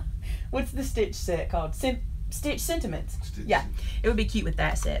 What's the stitch set called? Stitch Sentiments. Yeah, it would be cute with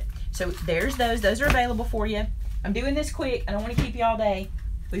that set. So there's those. Those are available for you. I'm doing this quick. I don't want to keep you all day.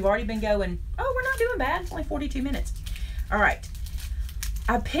 We've already been going, oh, we're not doing bad. It's only 42 minutes. All right.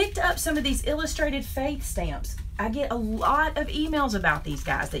 I picked up some of these illustrated faith stamps. I get a lot of emails about these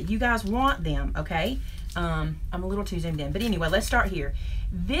guys that you guys want them, okay? I'm a little too zoomed in. But anyway, let's start here.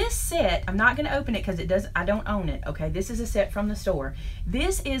 This set, I'm not going to open it because I don't own it, okay? This is a set from the store.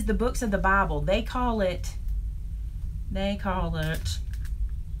 This is the books of the Bible. They call it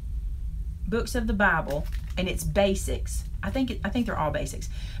Books of the Bible, and it's basics. I think they're all basics.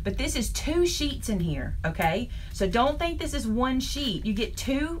 But this is 2 sheets in here, okay? So don't think this is 1 sheet. You get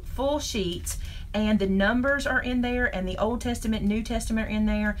 2 full sheets, and the numbers are in there, and the Old Testament, New Testament are in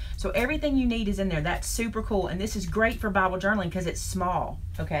there. So everything you need is in there. That's super cool. And this is great for Bible journaling because it's small,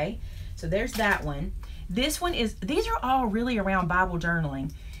 okay? So there's that one. This one is, these are all really around Bible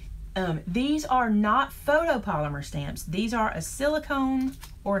journaling. These are not photopolymer stamps. These are a silicone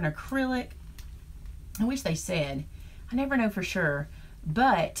or an acrylic. I wish they said. I never know for sure.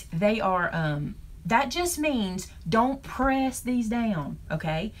 But they are, that just means don't press these down,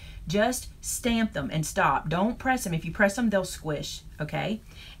 okay? Just stamp them and stop. Don't press them. If you press them, they'll squish, okay?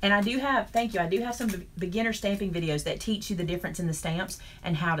 And I do have, thank you, I do have some beginner stamping videos that teach you the difference in the stamps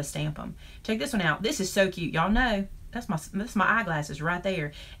and how to stamp them. Check this one out. This is so cute. Y'all know, that's my eyeglasses right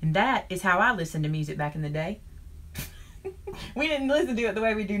there. And that is how I listened to music back in the day. We didn't listen to it the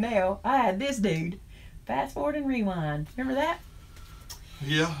way we do now. I had this dude. Fast forward and rewind. Remember that?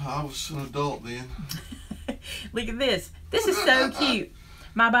 Yeah, I was an adult then. Look at this. This is so cute.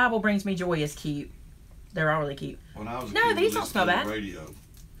 My Bible Brings Me Joy is cute. They're all really cute. When I was a no, kid, these don't smell bad. Radio.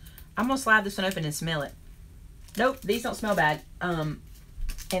 I'm going to slide this one open and smell it. Nope, these don't smell bad.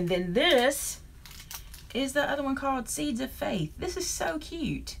 And then this is the other one called Seeds of Faith. This is so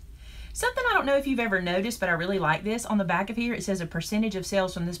cute. Something I don't know if you've ever noticed, but I really like this. On the back of here, it says a percentage of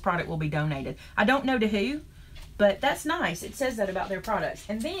sales from this product will be donated. I don't know to who, but that's nice. It says that about their products.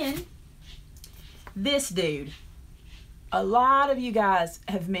 And then this dude. A lot of you guys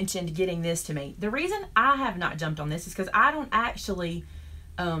have mentioned getting this to me. The reason I have not jumped on this is because I don't actually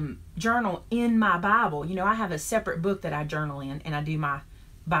journal in my Bible. You know, I have a separate book that I journal in, and I do my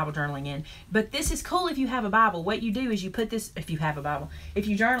Bible journaling in. But this is cool if you have a Bible. What you do is you put this, if you have a Bible, if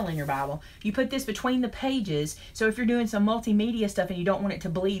you journal in your Bible, you put this between the pages. So if you're doing some multimedia stuff and you don't want it to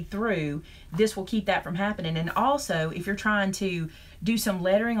bleed through, this will keep that from happening. And also, if you're trying to do some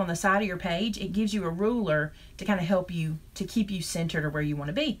lettering on the side of your page, it gives you a ruler to kind of help you, to keep you centered or where you want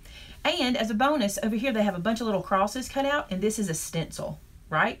to be. And as a bonus, over here they have a bunch of little crosses cut out, and this is a stencil,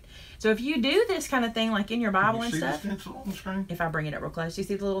 right? So if you do this kind of thing like in your Bible and stuff, the stencil on the screen? If I bring it up real close, do you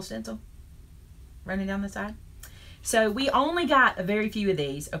see the little stencil running down the side? So we only got a very few of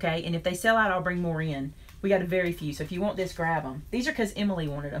these, okay? And if they sell out, I'll bring more in. We got a very few, so if you want this, grab them. These are because Emily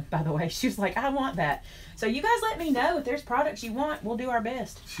wanted them, by the way. She was like, I want that. So you guys let me know if there's products you want. We'll do our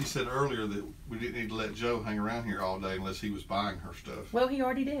best. She said earlier that we didn't need to let Joe hang around here all day unless he was buying her stuff. Well, he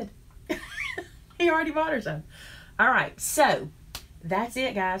already did. He already bought her some. All right, so that's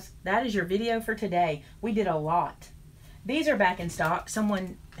it, guys. That is your video for today. We did a lot. These are back in stock.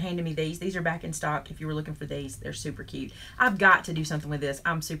 Someone handed me these. These are back in stock if you were looking for these. They're super cute. I've got to do something with this.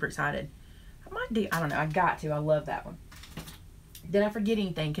 I'm super excited. I don't know. I got to. I love that one. Did I forget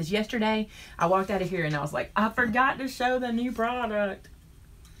anything? Because yesterday I walked out of here and I was like, I forgot to show the new product.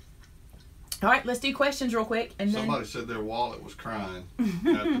 All right, let's do questions real quick. And somebody said their wallet was crying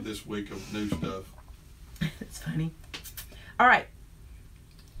after this week of new stuff. It's funny. All right.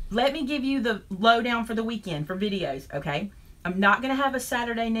 Let me give you the lowdown for the weekend for videos, okay? I'm not going to have a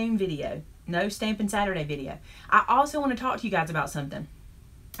Saturday noon video. No Stampin' Saturday video. I also want to talk to you guys about something.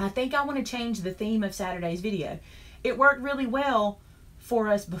 I think I want to change the theme of Saturday's video. It worked really well for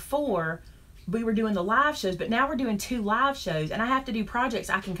us before. We were doing the live shows, but now we're doing 2 live shows, and I have to do projects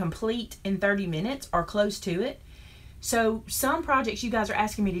I can complete in 30 minutes or close to it. So some projects you guys are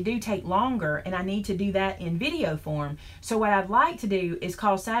asking me to do take longer, and I need to do that in video form. So what I'd like to do is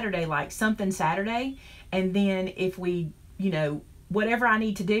call Saturday like something Saturday, and then if we, you know, whatever I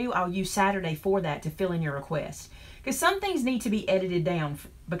need to do, I'll use Saturday for that to fill in your request. Because some things need to be edited down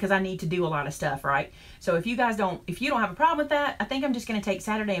because I need to do a lot of stuff, right? So if you guys don't, if you don't have a problem with that, I think I'm just going to take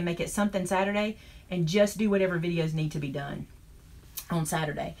Saturday and make it something Saturday and just do whatever videos need to be done on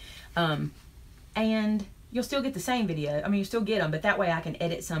Saturday. And you'll still get the same video. I mean, you still get them, but that way I can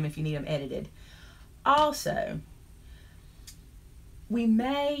edit some if you need them edited. Also,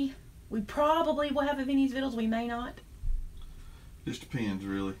 we probably will have a Vinny's Vittles, we may not. Just depends,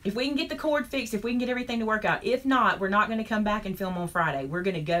 really. If we can get the cord fixed, if we can get everything to work out. If not, we're not going to come back and film on Friday. We're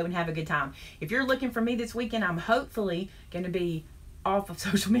going to go and have a good time. If you're looking for me this weekend, I'm hopefully going to be off of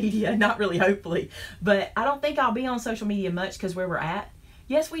social media. Not really hopefully. But I don't think I'll be on social media much because where we're at.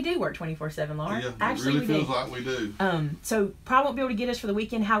 Yes, we do work 24/7, Lauren. Yeah, actually, it really feels like we do. So probably won't be able to get us for the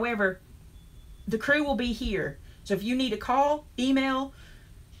weekend. However, the crew will be here. So if you need a call, email,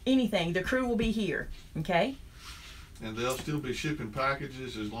 anything, the crew will be here. Okay? And they'll still be shipping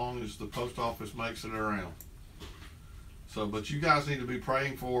packages as long as the post office makes it around. So, but you guys need to be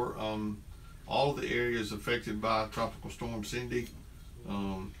praying for all of the areas affected by Tropical Storm Cindy.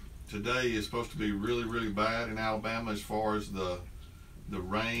 Today is supposed to be really, really bad in Alabama as far as the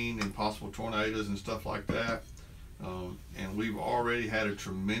rain and possible tornadoes and stuff like that. And we've already had a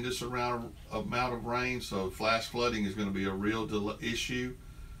tremendous amount of rain, so flash flooding is going to be a real issue.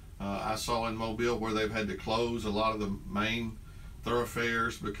 I saw in Mobile where they've had to close a lot of the main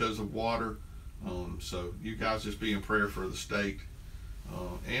thoroughfares because of water. So you guys just be in prayer for the state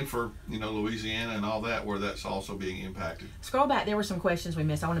and for, you know, Louisiana and all that, where that's also being impacted. Scroll back. There were some questions we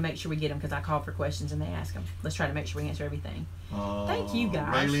missed. I want to make sure we get them because I called for questions and they asked them. Let's try to make sure we answer everything. Thank you,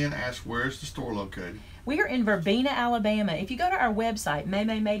 guys. Raylyn asked, where's the store located? We are in Verbena, Alabama. If you go to our website,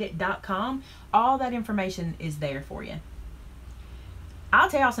 maymaymadeit.com, all that information is there for you. I'll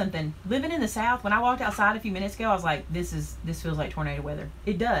tell y'all something. Living in the South, when I walked outside a few minutes ago, I was like, this feels like tornado weather.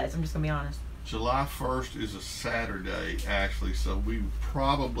 It does. I'm just going to be honest. July 1st is a Saturday, actually, so we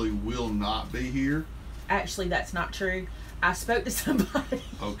probably will not be here. Actually, that's not true. I spoke to somebody.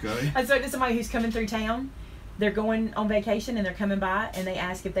 Okay. I spoke to somebody who's coming through town. They're going on vacation and they're coming by, and they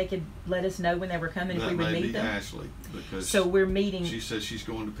asked if they could let us know when they were coming, if we would meet them. Ashley, because so we're meeting. She said she's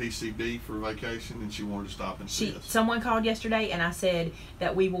going to PCB for vacation and she wanted to stop and see us. Someone called yesterday and I said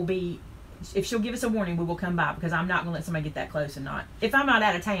that we will be if she'll give us a warning, we will come by, because I'm not going to let somebody get that close and not. If I'm not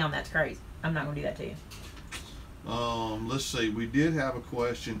out of town, that's crazy. I'm not going to do that to you. Let's see. We did have a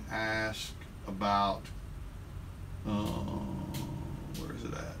question asked about, where is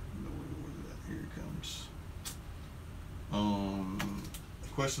it at? Here it comes.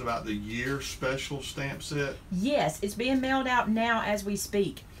 A question about the year special stamp set. Yes, it's being mailed out now as we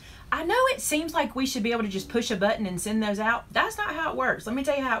speak. I know it seems like we should be able to just push a button and send those out. That's not how it works. Let me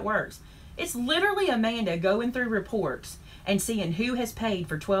tell you how it works. It's literally Amanda going through reports and seeing who has paid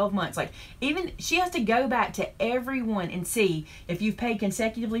for 12 months. Like, even she has to go back to everyone and see if you've paid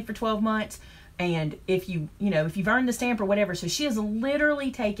consecutively for 12 months and if if you've earned the stamp or whatever. So she has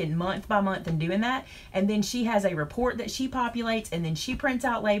literally taken month by month and doing that. And then she has a report that she populates, and then she prints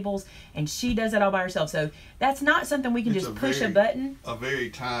out labels, and she does it all by herself. So that's not something we can just push a button. A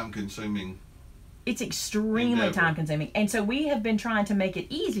very time consuming. It's extremely time consuming. And so we have been trying to make it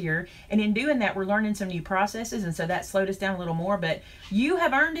easier. And in doing that, we're learning some new processes. And so that slowed us down a little more. But you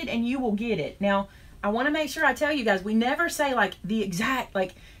have earned it and you will get it. Now, I want to make sure I tell you guys, we never say like the exact,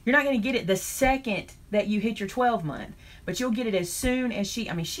 like you're not going to get it the second that you hit your 12 month. But you'll get it as soon as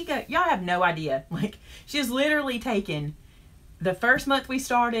y'all have no idea. Like, she has literally taken the first month we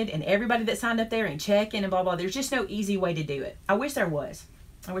started and everybody that signed up there and check-in and blah, blah. There's just no easy way to do it. I wish there was.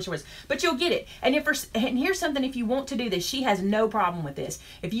 But you'll get it. And here's something, if you want to do this, she has no problem with this.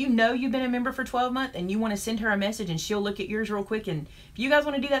 If you know you've been a member for 12 months and you want to send her a message and she'll look at yours real quick, and if you guys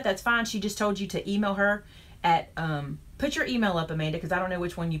want to do that, that's fine. She just told you to email her at, put your email up, Amanda, because I don't know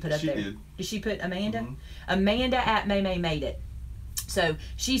which one you put up there. She did. Did she put Amanda? Mm-hmm. Amanda at Maymay Made It. So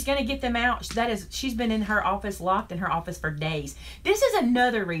she's going to get them out. She's been in her office, locked in her office for days. This is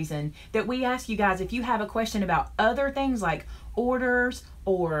another reason that we ask you guys, if you have a question about other things like orders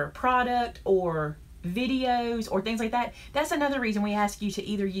or product or videos or things like that, that's another reason we ask you to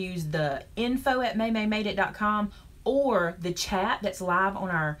either use the info@maymaymadeit.com or the chat that's live on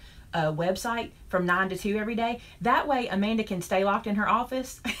our website from 9 to 2 every day. That way Amanda can stay locked in her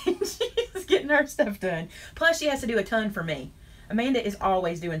office and she's getting her stuff done. Plus she has to do a ton for me. Amanda is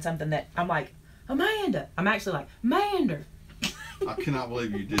always doing something that I'm like, Amanda. I'm actually like, Amanda. I cannot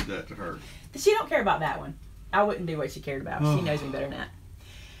believe you did that to her. She don't care about that one. I wouldn't do what she cared about. She knows me better than that.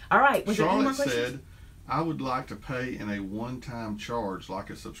 All right. Was there any more questions? Said, I would like to pay in a one-time charge, like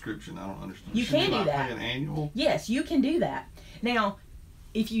a subscription. I don't understand. You can do that. Pay an annual? Yes, you can do that. Now,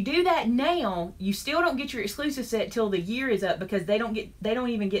 if you do that now, you still don't get your exclusive set till the year is up, because they don't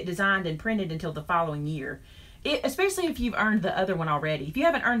even get designed and printed until the following year. Especially if you've earned the other one already. If you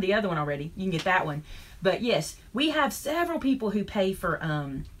haven't earned the other one already, you can get that one. But yes, we have several people who pay for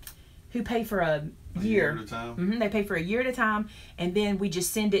a year at a time. Mm-hmm, they pay for a year at a time, and then we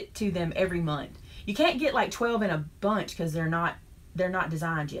just send it to them every month. You can't get like 12 in a bunch because they're not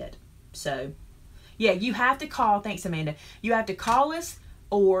designed yet. So yeah, you have to call. Thanks, Amanda. You have to call us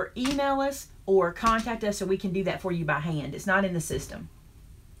or email us or contact us so we can do that for you by hand. It's not in the system.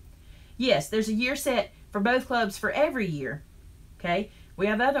 Yes, there's a year set for both clubs for every year. Okay, we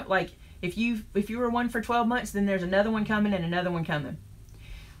have other, like if you were one for 12 months, then there's another one coming and another one coming.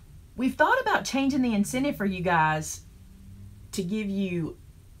 We've thought about changing the incentive for you guys to give you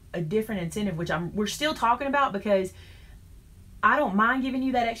a different incentive, which we're still talking about, because I don't mind giving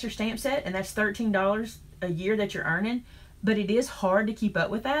you that extra stamp set, and that's $13 a year that you're earning, but it is hard to keep up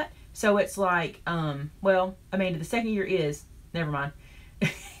with that. So it's like, well, Amanda, the second year is, never mind.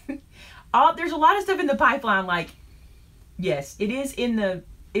 There's a lot of stuff in the pipeline, like, yes, it's in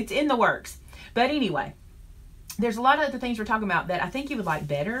the works. But anyway, there's a lot of other things we're talking about that I think you would like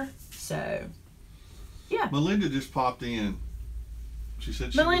better. So, yeah. Melinda just popped in. She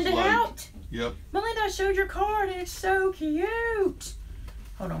said she Melinda was late. helped? Yep. Melinda, I showed your card and it's so cute.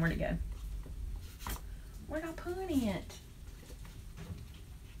 Hold on, where'd it go? Where'd I put it?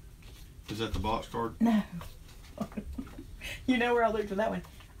 Is that the box card? No. You know where I looked for that one.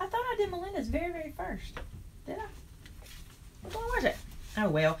 I thought I did Melinda's very, very first. Did I? Which one was it? Oh,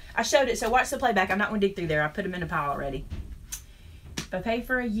 well. I showed it, so watch the playback. I'm not going to dig through there. I put them in a pile already. If I pay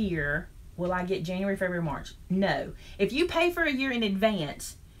for a year, will I get January, February, March? No. If you pay for a year in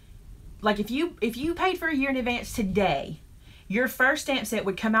advance, like if you paid for a year in advance today, your first stamp set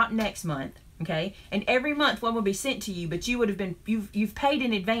would come out next month, okay? And every month one will be sent to you, but you would have been, you've paid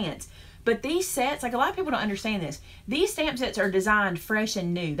in advance. But these sets, like a lot of people don't understand this. These stamp sets are designed fresh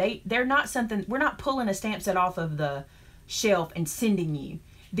and new. They're not something, we're not pulling a stamp set off of the shelf and sending you.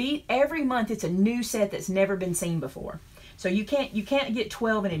 Every month it's a new set that's never been seen before. So you can't get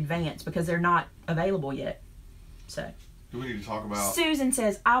 12 in advance because they're not available yet. So Do we need to talk about... Susan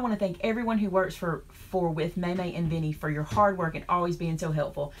says, I want to thank everyone who works with Maymay and Vinny for your hard work and always being so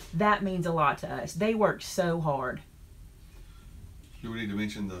helpful. That means a lot to us. They work so hard. Do we need to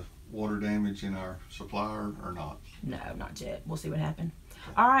mention the water damage in our supplier or not? No, not yet. We'll see what happens.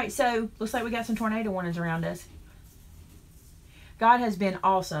 All right, so looks like we got some tornado warnings around us. God has been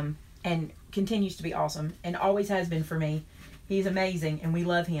awesome and continues to be awesome and always has been for me. He's amazing and we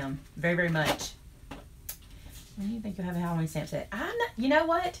love him very, very much. When do you think you'll have a Halloween stamp set? You know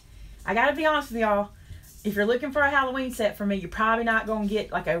what? I got to be honest with y'all. If you're looking for a Halloween set for me, you're probably not going to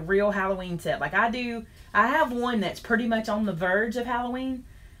get like a real Halloween set. Like I do. I have one that's pretty much on the verge of Halloween,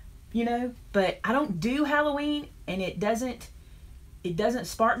 you know, but I don't do Halloween and it doesn't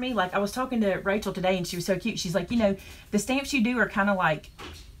spark me. Like I was talking to Rachel today and she was so cute. She's like, you know, the stamps you do are kind of like,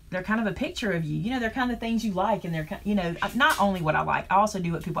 they're kind of a picture of you. You know, they're kind of things you like and they're, you know, not only what I like, I also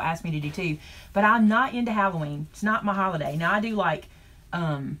do what people ask me to do too. But I'm not into Halloween. It's not my holiday. Now I do like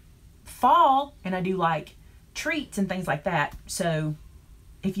fall and I do like treats and things like that. So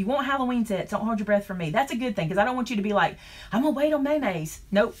if you want Halloween sets, don't hold your breath for me. That's a good thing because I don't want you to be like, I'm going to wait on Maymay's.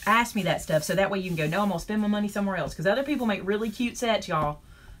 Nope, ask me that stuff so that way you can go, no, I'm going to spend my money somewhere else. Because other people make really cute sets, y'all.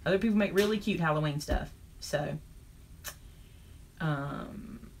 Other people make really cute Halloween stuff. So,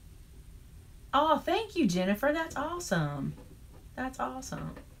 oh, thank you, Jennifer. That's awesome. That's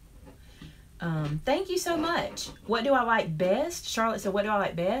awesome. Thank you so much. What do I like best? Charlotte said, what do I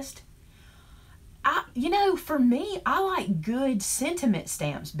like best? You know, for me, I like good sentiment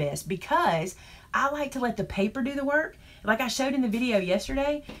stamps best because I like to let the paper do the work. Like I showed in the video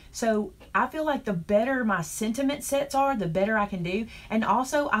yesterday. So I feel like the better my sentiment sets are, the better I can do. And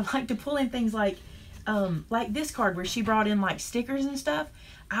also I like to pull in things like this card where she brought in like stickers and stuff.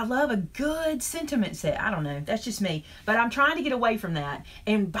 I love a good sentiment set. I don't know. That's just me. But I'm trying to get away from that.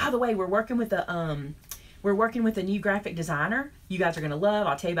 And by the way, we're working with a new graphic designer. You guys are going to love.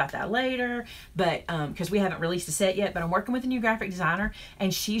 I'll tell you about that later. But because we haven't released a set yet. But I'm working with a new graphic designer.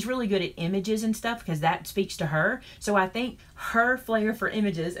 And she's really good at images and stuff because that speaks to her. So I think her flair for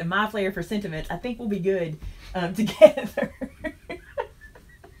images and my flair for sentiments, I think will be good together.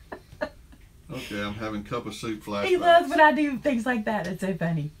 Okay, I'm having cup of soup flashbacks. He loves when I do things like that. It's so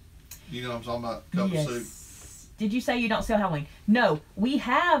funny. You know what I'm talking about? Cup of soup. Did you say you don't sell Halloween? No, we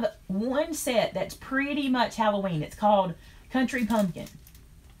have one set that's pretty much Halloween. It's called Country Pumpkin.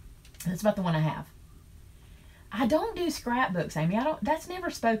 That's about the one I have. I don't do scrapbooks, Amy. That's never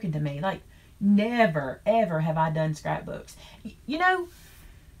spoken to me. Like, never, ever have I done scrapbooks. You know,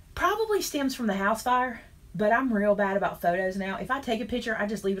 probably stems from the house fire, but I'm real bad about photos now. If I take a picture, I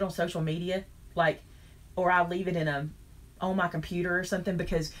just leave it on social media, like, or I leave it on my computer or something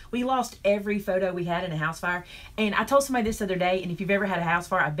because we lost every photo we had in a house fire. And I told somebody this the other day, and if you've ever had a house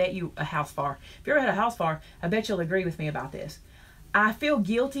fire, if you ever had a house fire, I bet you'll agree with me about this. I feel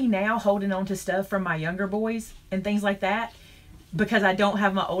guilty now holding on to stuff from my younger boys and things like that because I don't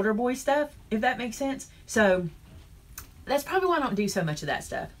have my older boy stuff, if that makes sense. So that's probably why I don't do so much of that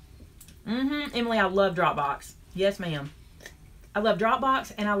stuff. Emily, I love Dropbox. Yes, ma'am. I love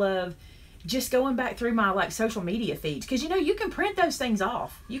Dropbox, and I love just going back through my like social media feeds because you know you can print those things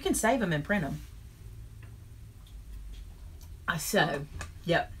off. You can save them and print them. So,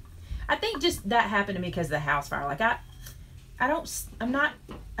 yep. I think just that happened to me because of the house fire. Like I don't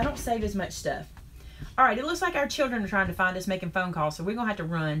save as much stuff. All right, it looks like our children are trying to find us making phone calls, so we're gonna have to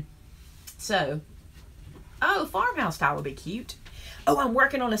run. So, oh, farmhouse style would be cute. Oh, I'm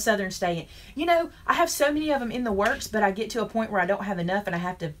working on a southern stay. You know, I have so many of them in the works, but I get to a point where I don't have enough,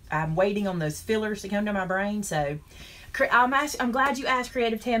 and I'm waiting on those fillers to come to my brain. So, I'm glad you asked,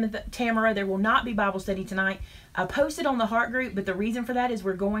 Creative Tamara. There will not be Bible study tonight. I posted on the Heart group, but the reason for that is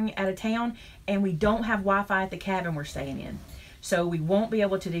we're going out of town, and we don't have Wi-Fi at the cabin we're staying in. So, we won't be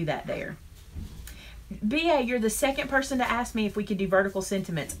able to do that there. BA, you're the second person to ask me if we could do vertical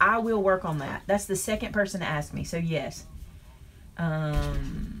sentiments. I will work on that. That's the second person to ask me, so yes.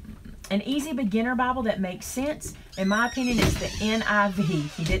 An easy beginner Bible that makes sense, in my opinion, is the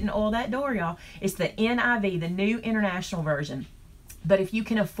NIV. He didn't oil that door, y'all. It's the NIV, the New International Version. But if you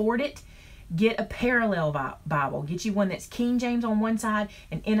can afford it, get a parallel Bible. Get you one that's King James on one side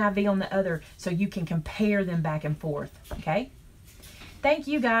and NIV on the other so you can compare them back and forth, okay? Thank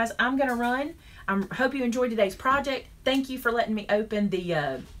you, guys. I'm going to run. I hope you enjoyed today's project. Thank you for letting me open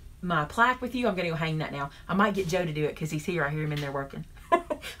the my plaque with you. I'm going to go hang that now. I might get Joe to do it because he's here. I hear him in there working.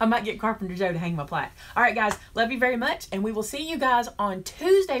 I might get Carpenter Joe to hang my plaque. All right, guys. Love you very much. And we will see you guys on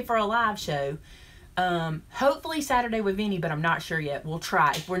Tuesday for a live show. Hopefully Saturday with Vinny, but I'm not sure yet. We'll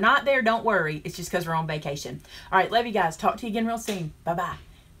try. If we're not there, don't worry. It's just because we're on vacation. All right. Love you guys. Talk to you again real soon. Bye-bye.